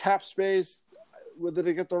Knicks with the cap space, whether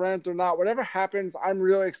they get Durant or not, whatever happens, I'm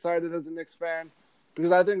really excited as a Knicks fan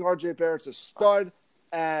because I think RJ Barrett's a stud,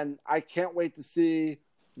 and I can't wait to see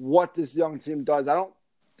what this young team does. I don't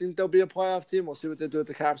think they'll be a playoff team. We'll see what they do with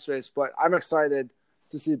the cap space, but I'm excited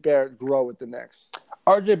to see Barrett grow with the Knicks.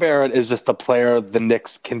 RJ Barrett is just a player the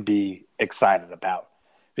Knicks can be excited about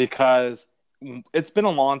because it's been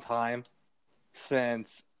a long time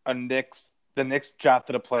since the Knicks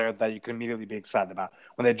drafted a player that you can immediately be excited about.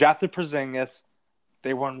 When they drafted Porzingis,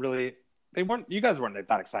 you guys weren't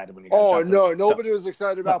that excited when you guys drafted him. Nobody was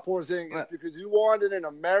excited about Porzingis because you wanted an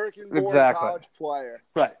American-born college player.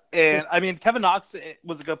 Right. And, I mean, Kevin Knox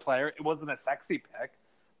was a good player. It wasn't a sexy pick.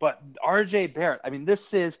 But RJ Barrett, I mean,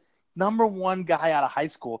 this is number 1 guy out of high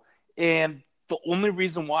school. And the only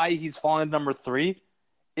reason why he's fallen to number 3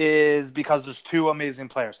 is because there's 2 amazing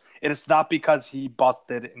players. And it's not because he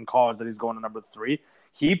busted in college that he's going to number 3.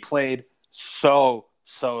 He played so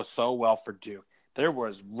well for Duke. There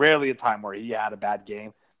was rarely a time where he had a bad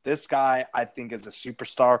game. This guy, I think, is a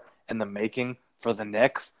superstar in the making for the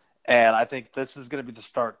Knicks. And I think this is going to be the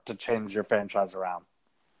start to change your franchise around.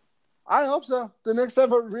 I hope so. The Knicks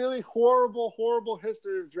have a really horrible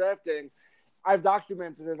history of drafting. I've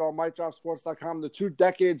documented it on MikeDropSports.com, the 2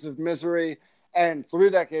 decades of misery and 3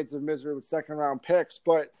 decades of misery with second-round picks.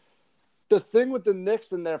 But the thing with the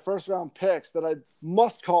Knicks and their first-round picks that I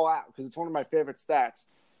must call out, because it's one of my favorite stats,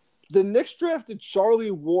 the Knicks drafted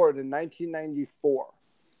Charlie Ward in 1994.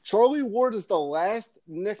 Charlie Ward is the last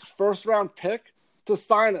Knicks first-round pick to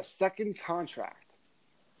sign a second contract.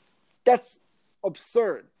 That's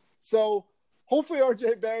absurd. So hopefully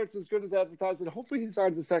RJ Barrett's as good as advertised, and hopefully he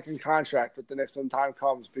signs a second contract with the Knicks when time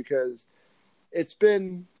comes because it's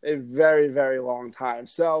been a very, very long time.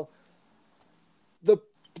 So the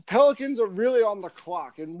Pelicans are really on the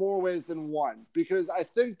clock in more ways than one because I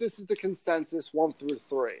think this is the consensus 1 through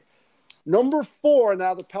 3. Number 4,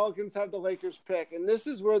 now the Pelicans have the Lakers pick, and this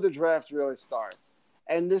is where the draft really starts.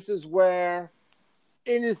 And this is where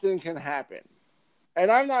anything can happen.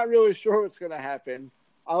 And I'm not really sure what's going to happen.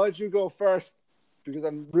 I'll let you go first because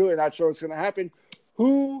I'm really not sure what's going to happen.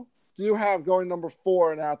 Who do you have going number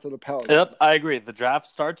 4 now to the Pelicans? Yep, I agree. The draft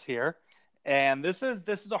starts here, and this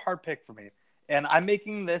is a hard pick for me. And I'm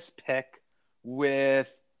making this pick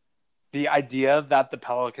with the idea that the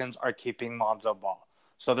Pelicans are keeping Lonzo Ball.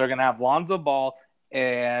 So they're going to have Lonzo Ball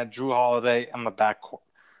and Drew Holiday in the backcourt.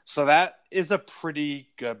 So that is a pretty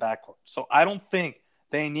good backcourt. So I don't think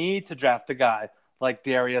they need to draft a guy like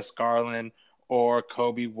Darius Garland or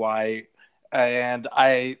Kobe White, and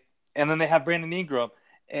then they have Brandon Ingram,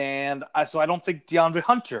 so I don't think DeAndre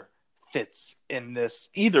Hunter fits in this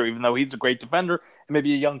either, even though he's a great defender and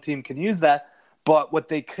maybe a young team can use that. But what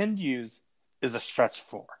they can use is a stretch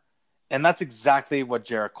 4, and that's exactly what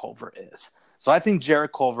Jarrett Culver is. So I think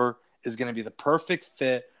Jarrett Culver is going to be the perfect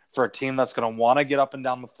fit for a team that's going to want to get up and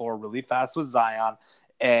down the floor really fast with Zion,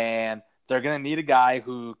 and they're going to need a guy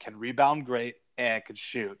who can rebound great and can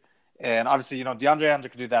shoot. And obviously, DeAndre Hunter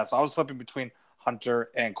could do that. So I was flipping between Hunter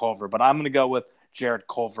and Culver. But I'm going to go with Jarrett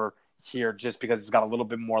Culver here just because he's got a little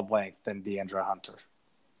bit more length than DeAndre Hunter.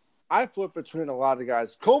 I flip between a lot of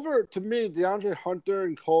guys. Culver, to me, DeAndre Hunter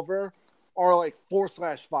and Culver are like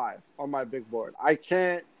 4/5 on my big board.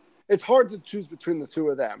 It's hard to choose between the 2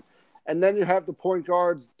 of them. And then you have the point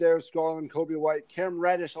guards, Darius Garland, Kobe White, Cam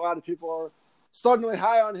Reddish. A lot of people are suddenly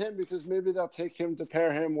high on him because maybe they'll take him to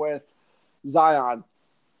pair him with Zion.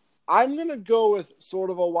 I'm going to go with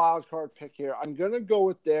sort of a wild card pick here. I'm going to go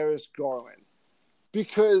with Darius Garland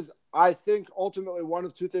because I think ultimately one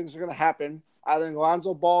of 2 things are going to happen. I think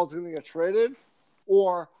Lonzo Ball is going to get traded,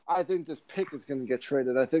 or I think this pick is going to get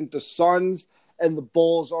traded. I think the Suns and the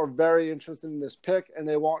Bulls are very interested in this pick, and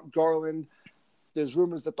they want Garland. There's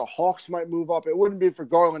rumors that the Hawks might move up. It wouldn't be for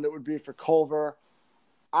Garland. It would be for Culver.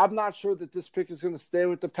 I'm not sure that this pick is going to stay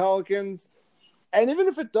with the Pelicans. And even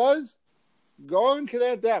if it does, Garland could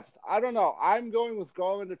add depth. I don't know. I'm going with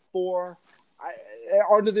Garland at 4,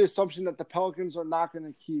 under the assumption that the Pelicans are not going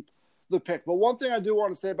to keep the pick. But one thing I do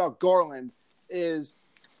want to say about Garland is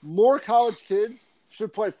more college kids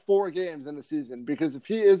should play 4 games in the season, because if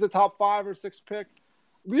he is a top 5 or 6 pick,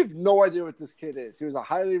 we have no idea what this kid is. He was a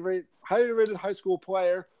highly rated high school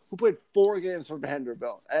player who played 4 games for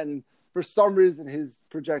Vanderbilt, and for some reason he's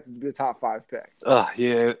projected to be a top 5 pick.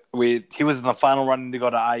 Yeah, he was in the final running to go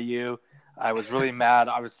to IU. I was really mad.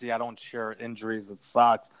 Obviously, I don't share injuries; it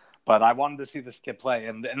sucks. But I wanted to see this kid play,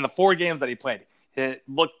 and in the 4 games that he played, if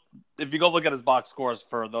you go look at his box scores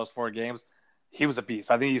for those 4 games, he was a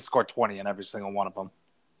beast. I think he scored 20 in every single one of them.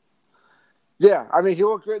 Yeah, I mean, he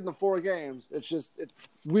looked great in the 4 games. It's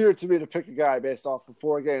weird to me to pick a guy based off of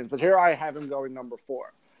 4 games. But here I have him going number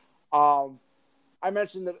 4. I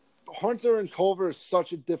mentioned that Hunter and Culver is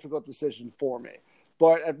such a difficult decision for me.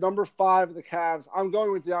 But at number 5 of the Cavs, I'm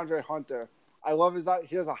going with DeAndre Hunter. I love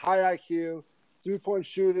he has a high IQ, 3-point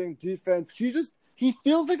shooting, defense. He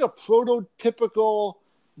feels like a prototypical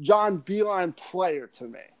John Beilein player to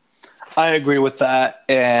me. I agree with that,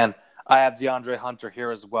 and I have DeAndre Hunter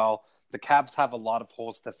here as well. The Cavs have a lot of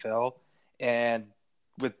holes to fill, and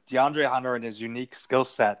with DeAndre Hunter and his unique skill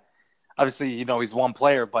set, obviously, he's one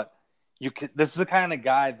player, but this is the kind of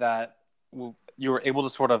guy that you were able to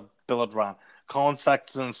sort of build around. Colin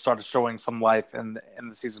Sexton started showing some life in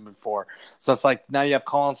the season before. So it's like now you have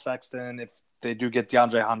Colin Sexton. If they do get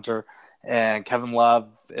DeAndre Hunter and Kevin Love,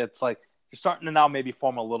 it's like you're starting to now maybe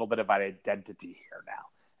form a little bit of an identity here now.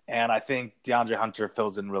 And I think DeAndre Hunter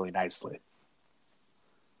fills in really nicely.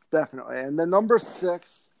 Definitely. And then number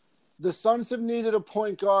 6, the Suns have needed a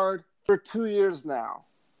point guard for 2 years now.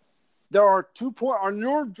 There are on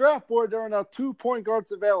your draft board, there are now 2 point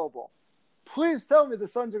guards available. Please tell me the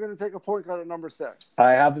Suns are going to take a point guard at number 6.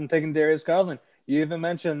 I have them taking Darius Garland. You even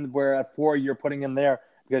mentioned where at 4 you're putting him there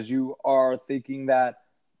because you are thinking that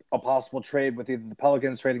a possible trade with either the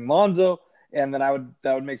Pelicans trading Lonzo, and then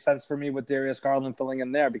that would make sense for me with Darius Garland filling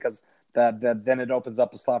in there because that then it opens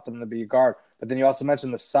up a slot for them to be a guard. But then you also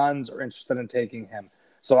mentioned the Suns are interested in taking him.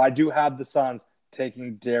 So I do have the Suns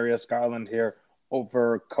taking Darius Garland here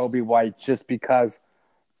over Kobe White just because,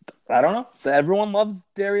 I don't know, everyone loves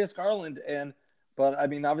Darius Garland. But, I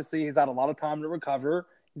mean, obviously he's had a lot of time to recover.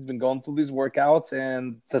 He's been going through these workouts,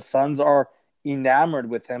 and the Suns are enamored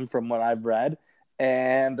with him from what I've read.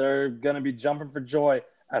 And they're going to be jumping for joy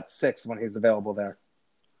at 6 when he's available there.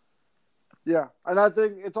 Yeah, and I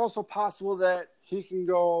think it's also possible that he can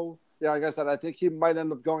go – like I said, I think he might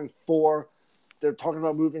end up going 4. They're talking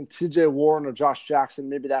about moving T.J. Warren or Josh Jackson.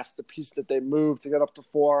 Maybe that's the piece that they move to get up to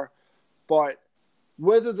 4. But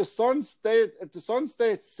if the Suns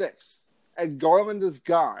stay at 6 and Garland is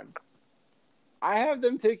gone, I have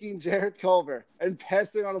them taking Jarrett Culver and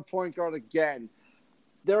passing on a point guard again.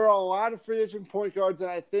 There are a lot of free agent point guards, and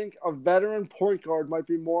I think a veteran point guard might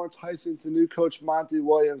be more enticing to new coach Monty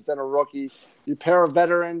Williams than a rookie. You pair a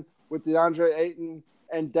veteran with DeAndre Ayton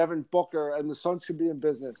and Devin Booker, and the Suns could be in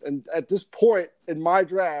business. And at this point in my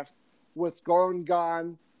draft, with Garland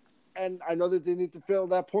gone, and I know that they need to fill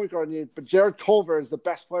that point guard need, but Jarrett Culver is the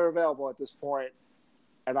best player available at this point,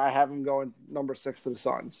 and I have him going number 6 to the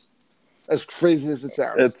Suns. As crazy as it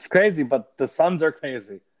sounds. It's crazy, but the Suns are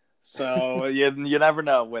crazy. So you never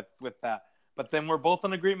know with that. But then we're both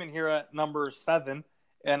in agreement here at number 7.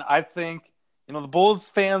 And I think, the Bulls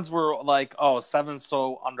fans were like, 7's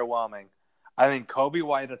so underwhelming. I think Kobe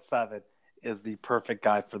White at 7 is the perfect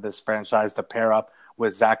guy for this franchise to pair up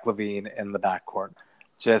with Zach LaVine in the backcourt.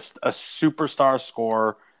 Just a superstar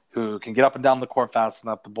scorer who can get up and down the court fast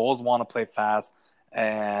enough. The Bulls want to play fast,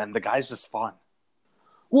 and the guy's just fun.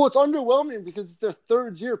 Well, it's underwhelming because it's their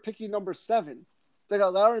 3rd year picking number 7. They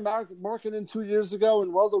got Larry Markkinen 2 years ago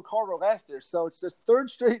and Waldo Carter last year. So it's their 3rd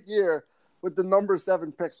straight year with the number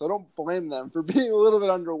 7 pick. So I don't blame them for being a little bit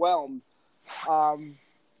underwhelmed.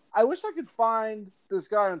 I wish I could find this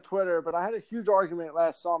guy on Twitter, but I had a huge argument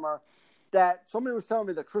last summer that somebody was telling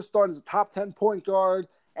me that Chris Dunn is a top 10 point guard,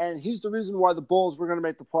 and he's the reason why the Bulls were going to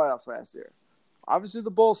make the playoffs last year. Obviously,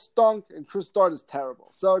 the Bulls stunk, and Chris Dunn is terrible.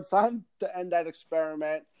 So it's time to end that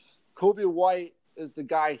experiment. Kobe White is the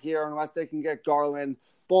guy here, unless they can get Garland.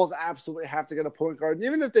 Bulls absolutely have to get a point guard. And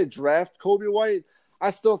even if they draft Kobe White,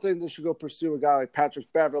 I still think they should go pursue a guy like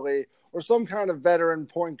Patrick Beverley or some kind of veteran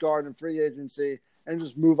point guard in free agency and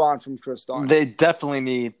just move on from Chris Dunn. They definitely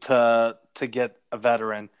need to get a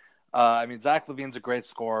veteran. Zach LaVine's a great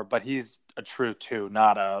scorer, but he's a true 2,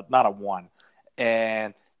 not a 1.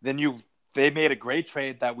 And then they made a great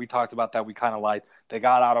trade that we talked about that we kind of liked. They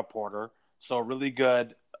got Otto Porter. So a really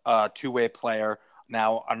good two-way player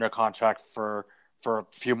now under contract for a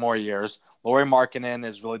few more years. Lauri Markkanen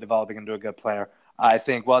is really developing into a good player. I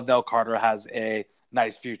think Wendell Carter has a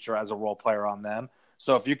nice future as a role player on them.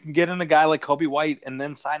 So if you can get in a guy like Kobe White and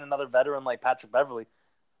then sign another veteran like Patrick Beverley,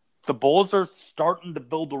 the Bulls are starting to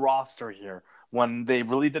build a roster here when they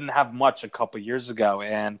really didn't have much a couple years ago.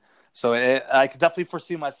 And so I could definitely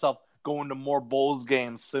foresee myself going to more Bulls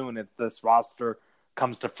games soon if this roster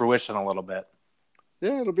comes to fruition a little bit.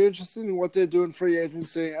 Yeah, it'll be interesting what they do in free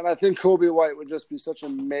agency. And I think Kobe White would just be such a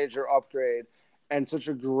major upgrade and such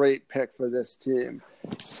a great pick for this team.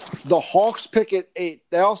 The Hawks pick at 8.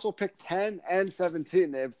 They also pick 10 and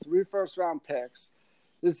 17. They have 3 first-round picks.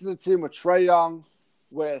 This is a team with Trae Young,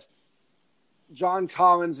 with John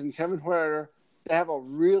Collins and Kevin Huerter. They have a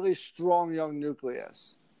really strong young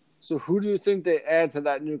nucleus. So who do you think they add to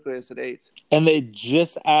that nucleus at 8? And they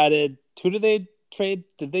just added – who did they trade?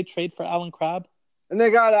 Did they trade for Allen Crabbe? And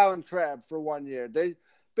they got Allen Crabbe for 1 year. They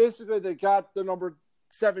got the number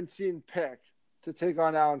 17 pick to take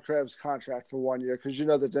on Allen Crabbe's contract for 1 year because you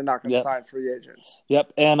know that they're not going to sign free agents.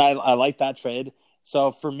 Yep, and I like that trade.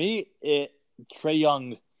 So for me, Trae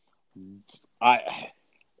Young,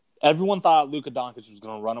 everyone thought Luka Doncic was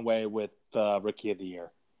going to run away with Rookie of the Year.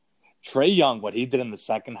 Trae Young, what he did in the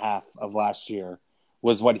second half of last year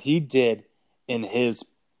was what he did in his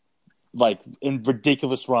in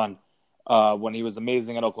ridiculous run when he was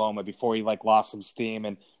amazing at Oklahoma before he lost some steam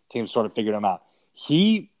and teams sort of figured him out.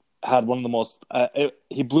 He had one of the most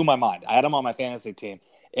he blew my mind. I had him on my fantasy team,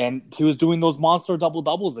 and he was doing those monster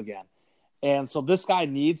double-doubles again. And so this guy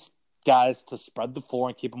needs guys to spread the floor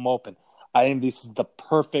and keep him open. I think this is the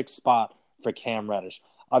perfect spot for Cam Reddish.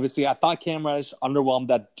 Obviously, I thought Cam Reddish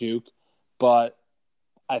underwhelmed at Duke, but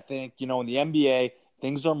I think, in the NBA,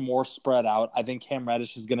 things are more spread out. I think Cam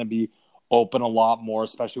Reddish is going to be open a lot more,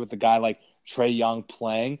 especially with a guy like Trae Young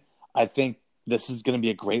playing. I think this is going to be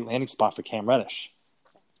a great landing spot for Cam Reddish.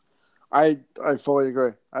 I fully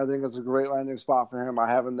agree. I think it's a great landing spot for him. I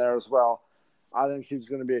have him there as well. I think he's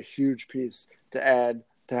going to be a huge piece to add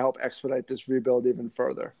to help expedite this rebuild even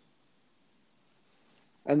further.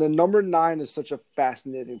 And then number 9 is such a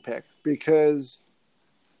fascinating pick because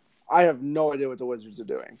I have no idea what the Wizards are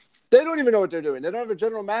doing. They don't even know what they're doing. They don't have a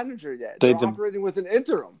general manager yet. They're operating with an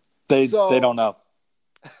interim. They don't know.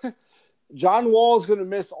 John Wall is going to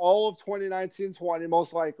miss all of 2019-20,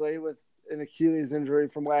 most likely, with an Achilles injury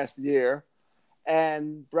from last year.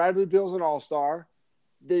 And Bradley Beal's an all-star.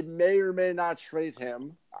 They may or may not trade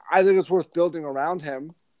him. I think it's worth building around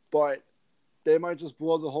him, but they might just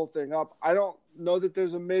blow the whole thing up. I don't know that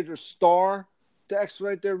there's a major star to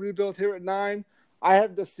expedite their rebuild here at 9. I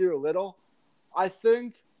have Nasir Little. I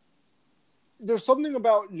think there's something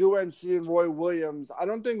about UNC and Roy Williams. I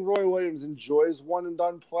don't think Roy Williams enjoys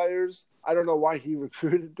one-and-done players. I don't know why he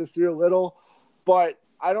recruited Nasir Little, but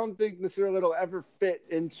I don't think Nasir Little ever fit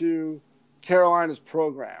into Carolina's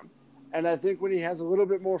program. And I think when he has a little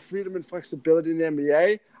bit more freedom and flexibility in the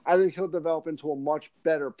NBA, I think he'll develop into a much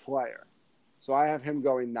better player. So I have him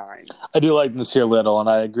going 9. I do like Nasir Little, and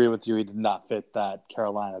I agree with you. He did not fit that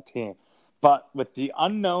Carolina team. But with the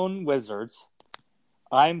unknown Wizards,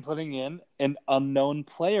 I'm putting in an unknown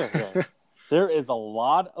player here. There is a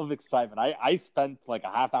lot of excitement. I spent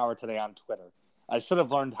a half hour today on Twitter. I should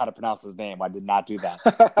have learned how to pronounce his name. I did not do that.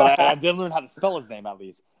 But I did learn how to spell his name at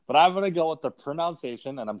least. But I'm going to go with the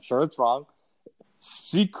pronunciation, and I'm sure it's wrong.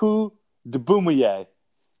 Sekou Doumbouya.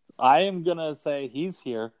 I am going to say he's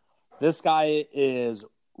here. This guy is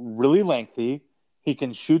really lengthy. He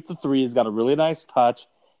can shoot the three. He's got a really nice touch.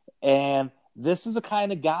 And this is the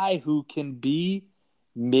kind of guy who can be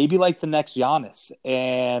maybe like the next Giannis.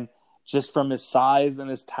 And just from his size and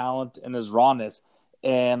his talent and his rawness.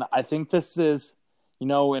 And I think this is, in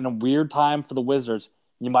a weird time for the Wizards,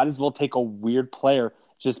 you might as well take a weird player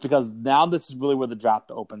just because now this is really where the draft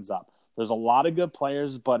opens up. There's a lot of good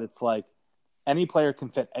players, but it's like any player can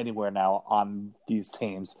fit anywhere now on these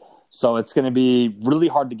teams. So it's going to be really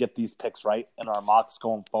hard to get these picks right in our mocks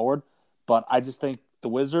going forward. But I just think the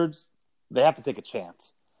Wizards, they have to take a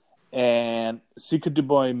chance. And Sekou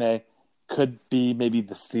Doumbouya could be maybe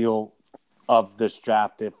the steal of this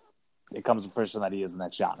draft if it comes to fruition that he is the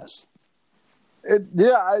next Giannis.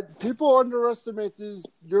 People underestimate these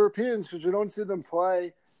Europeans because you don't see them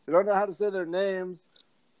play. You don't know how to say their names.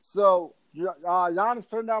 So Giannis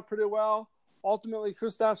turned out pretty well. Ultimately,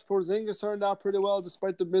 Kristaps Porzingis turned out pretty well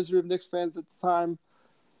despite the misery of Knicks fans at the time.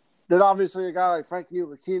 Then obviously a guy like Frank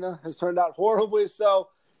Ntilikina has turned out horribly. So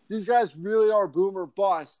these guys really are boom or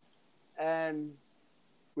bust. And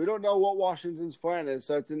we don't know what Washington's plan is.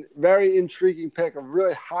 So it's a very intriguing pick, a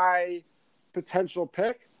really high potential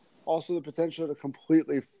pick. also the potential to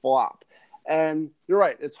completely flop. And you're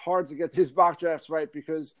right, it's hard to get these mock drafts right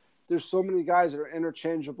because there's so many guys that are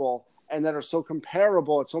interchangeable and that are so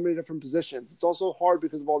comparable at so many different positions. It's also hard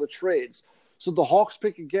because of all the trades. So the Hawks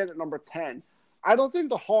pick again at number 10. I don't think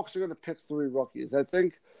the Hawks are going to pick 3 rookies. I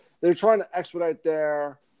think they're trying to expedite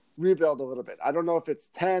their rebuild a little bit. I don't know if it's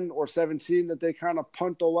 10 or 17 that they kind of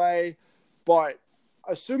punt away, but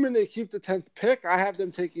assuming they keep the 10th pick, I have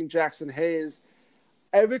them taking Jackson Hayes.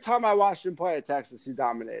 Every time I watched him play at Texas, he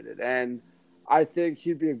dominated. And I think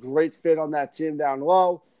he'd be a great fit on that team down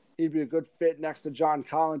low. He'd be a good fit next to John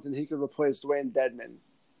Collins, and he could replace Dwayne Dedman.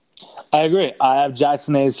 I agree. I have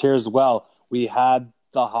Jackson Hayes here as well. We had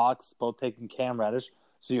the Hawks both taking Cam Reddish,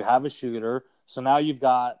 so you have a shooter. So now you've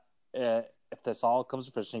got, if this all comes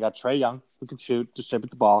to fruition, you got Trae Young, who can shoot,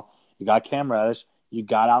 distribute the ball. You got Cam Reddish, you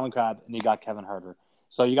got Allen Crabbe, and you got Kevin Huerter.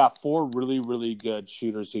 So you got 4 really, really good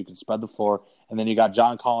shooters who can spread the floor, and then you got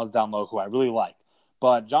John Collins down low, who I really like.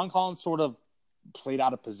 But John Collins sort of played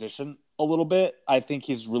out of position a little bit. I think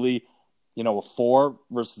he's really, a 4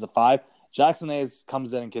 versus a 5. Jackson Hayes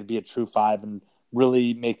comes in and could be a true 5 and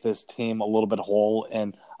really make this team a little bit whole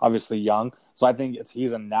and obviously young. So I think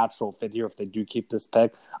he's a natural fit here if they do keep this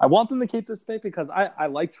pick. I want them to keep this pick because I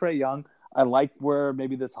like Trae Young. I like where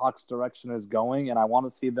maybe this Hawks direction is going, and I want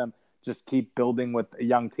to see them just keep building with a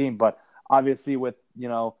young team. But obviously with,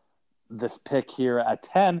 this pick here at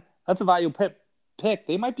 10, that's a valuable pick.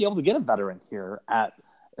 They might be able to get a veteran here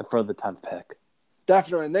for the 10th pick.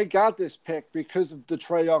 Definitely. And they got this pick because of the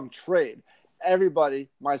Trae Young trade. Everybody,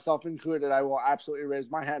 myself included, I will absolutely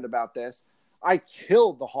raise my hand about this. I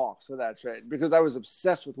killed the Hawks for that trade because I was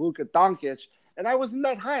obsessed with Luka Doncic, and I wasn't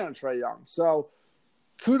that high on Trae Young. So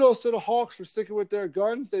kudos to the Hawks for sticking with their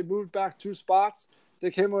guns. They moved back 2 spots.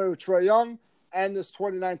 They came away with Trae Young and this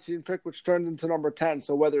 2019 pick, which turned into number 10.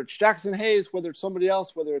 So whether it's Jackson Hayes, whether it's somebody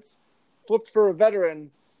else, whether it's flipped for a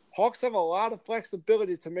veteran, Hawks have a lot of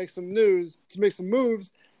flexibility to make some moves.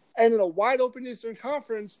 And in a wide-open Eastern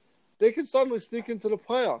Conference, they could suddenly sneak into the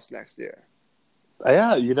playoffs next year.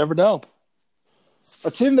 Yeah, you never know.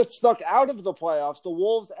 A team that stuck out of the playoffs, the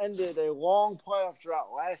Wolves ended a long playoff drought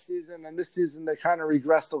last season, and this season they kind of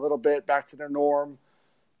regressed a little bit back to their norm.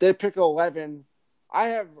 They pick 11. I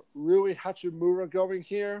have Rui Hachimura going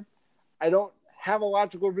here. I don't have a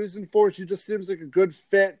logical reason for it. He just seems like a good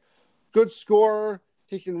fit, good scorer.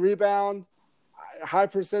 He can rebound, high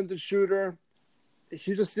percentage shooter.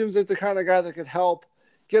 He just seems like the kind of guy that could help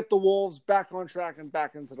get the Wolves back on track and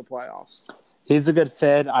back into the playoffs. He's a good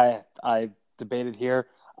fit. I debated here.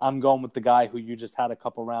 I'm going with the guy who you just had a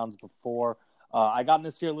couple rounds before. I got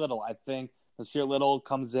Nasir Little. I think Nasir Little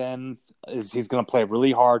comes in. He's going to play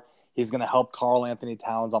really hard. He's going to help Karl Anthony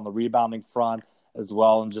Towns on the rebounding front as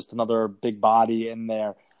well, and just another big body in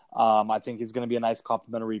there. I think he's going to be a nice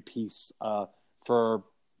complementary piece for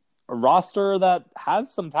a roster that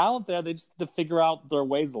has some talent there. They just have to figure out their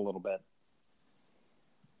ways a little bit.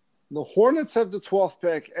 The Hornets have the 12th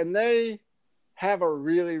pick, and they have a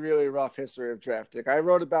really, really rough history of drafting. I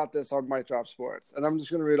wrote about this on Mike Drop Sports, and I'm just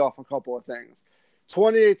going to read off a couple of things.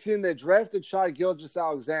 2018, they drafted Shai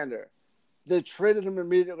Gilgeous-Alexander. They traded him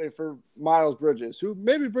immediately for Miles Bridges, who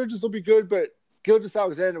maybe Bridges will be good, but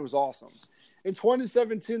Gilgeous-Alexander was awesome. In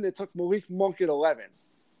 2017, they took Malik Monk at 11.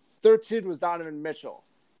 13 was Donovan Mitchell.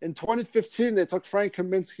 In 2015, they took Frank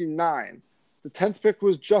Kaminsky 9. The 10th pick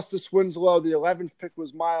was Justice Winslow. The 11th pick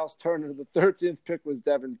was Miles Turner. The 13th pick was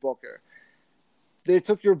Devin Booker. They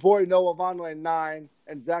took your boy Noah Vonleh 9,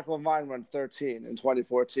 and Zach LaVine went 13 in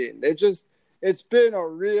 2014. It's been a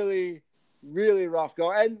really, really rough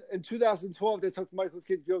go. And in 2012, they took Michael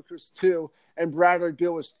Kidd-Gilchrist 2, and Bradley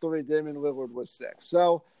Beal was 3. Damian Lillard was 6.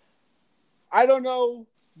 So I don't know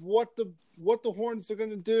what the Hornets are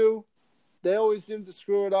going to do. They always seem to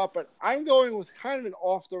screw it up, but I'm going with kind of an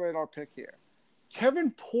off-the-radar pick here.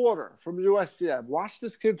 Kevin Porter from USC. I've watched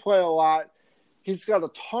this kid play a lot. He's got a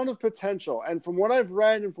ton of potential. And from what I've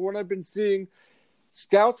read and from what I've been seeing,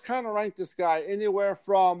 scouts kind of rank this guy anywhere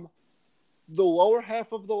from the lower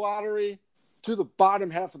half of the lottery to the bottom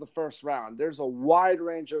half of the first round. There's a wide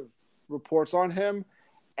range of reports on him.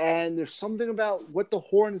 And there's something about what the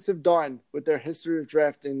Hornets have done with their history of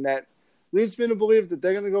drafting that leads me to believe that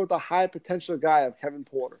they're going to go with the high potential guy of Kevin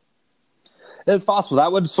Porter. It's possible.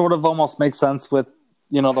 That would sort of almost make sense with,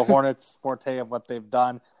 the Hornets' forte of what they've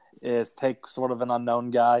done is take sort of an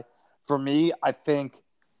unknown guy. For me, I think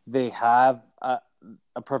they have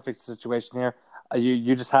a perfect situation here.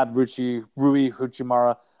 You just had Rui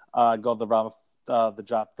Hachimura go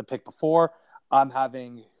the pick before. I'm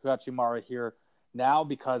having Hachimura here now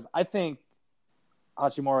because I think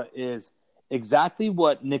Hachimura is exactly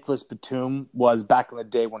what Nicholas Batum was back in the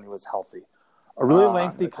day when he was healthy. A really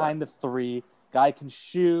lengthy kind of three. Guy can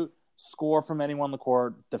shoot, score from anyone on the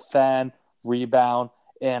court, defend, rebound.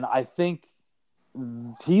 And I think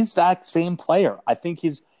he's that same player. I think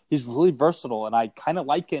he's really versatile, and I kind of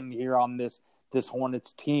like him here on this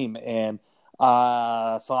Hornets team. And so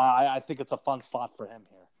I think it's a fun slot for him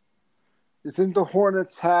here. You think the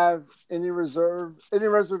Hornets have any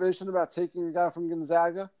reservation about taking a guy from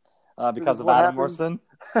Gonzaga? Because of Adam Morrison?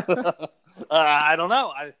 I don't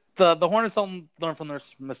know. The Hornets don't learn from their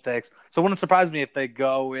mistakes. So it wouldn't surprise me if they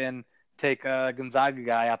go and take a Gonzaga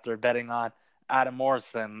guy after betting on Adam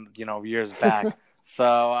Morrison, years back.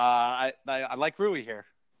 So I like Rui here.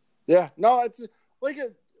 Yeah, no, it's like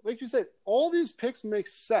you said, all these picks make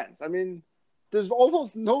sense. I mean, there's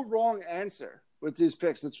almost no wrong answer with these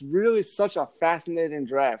picks. It's really such a fascinating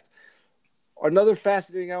draft. Another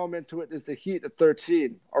fascinating element to it is the Heat at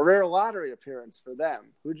 13, a rare lottery appearance for them.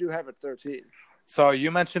 Who'd you have at 13? So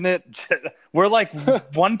you mentioned it. We're like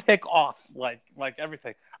one pick off, like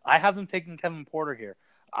everything. I have them taking Kevin Porter here.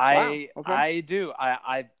 Wow. Okay. I do.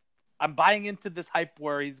 I'm buying into this hype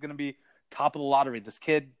where he's going to be top of the lottery. This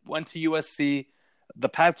kid went to USC. The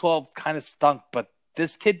Pac-12 kind of stunk, but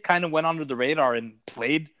this kid kind of went under the radar and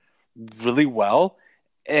played really well.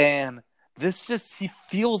 And he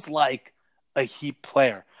feels like a Heat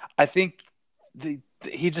player. I think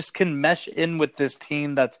he just can mesh in with this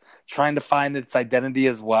team that's trying to find its identity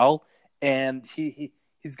as well. And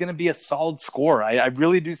he's going to be a solid scorer. I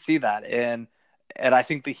really do see that. And I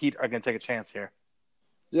think the Heat are going to take a chance here.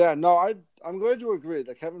 Yeah, no, I'm going to agree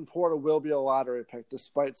that Kevin Porter will be a lottery pick,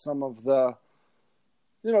 despite some of the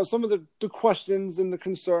questions and the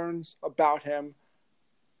concerns about him.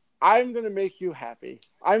 I'm going to make you happy.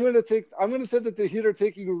 I'm going to say that the Heat are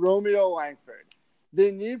taking Romeo Langford.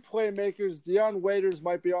 They need playmakers. Dion Waiters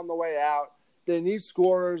might be on the way out. They need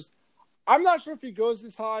scorers. I'm not sure if he goes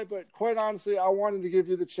this high, but quite honestly, I wanted to give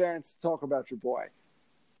you the chance to talk about your boy.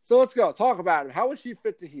 So let's go. Talk about him. How would he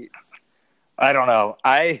fit the Heat? I don't know.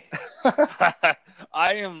 I'm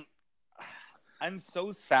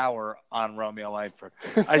so sour on Romeo Langford.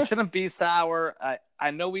 I shouldn't be sour.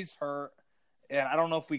 I know he's hurt, and I don't know if we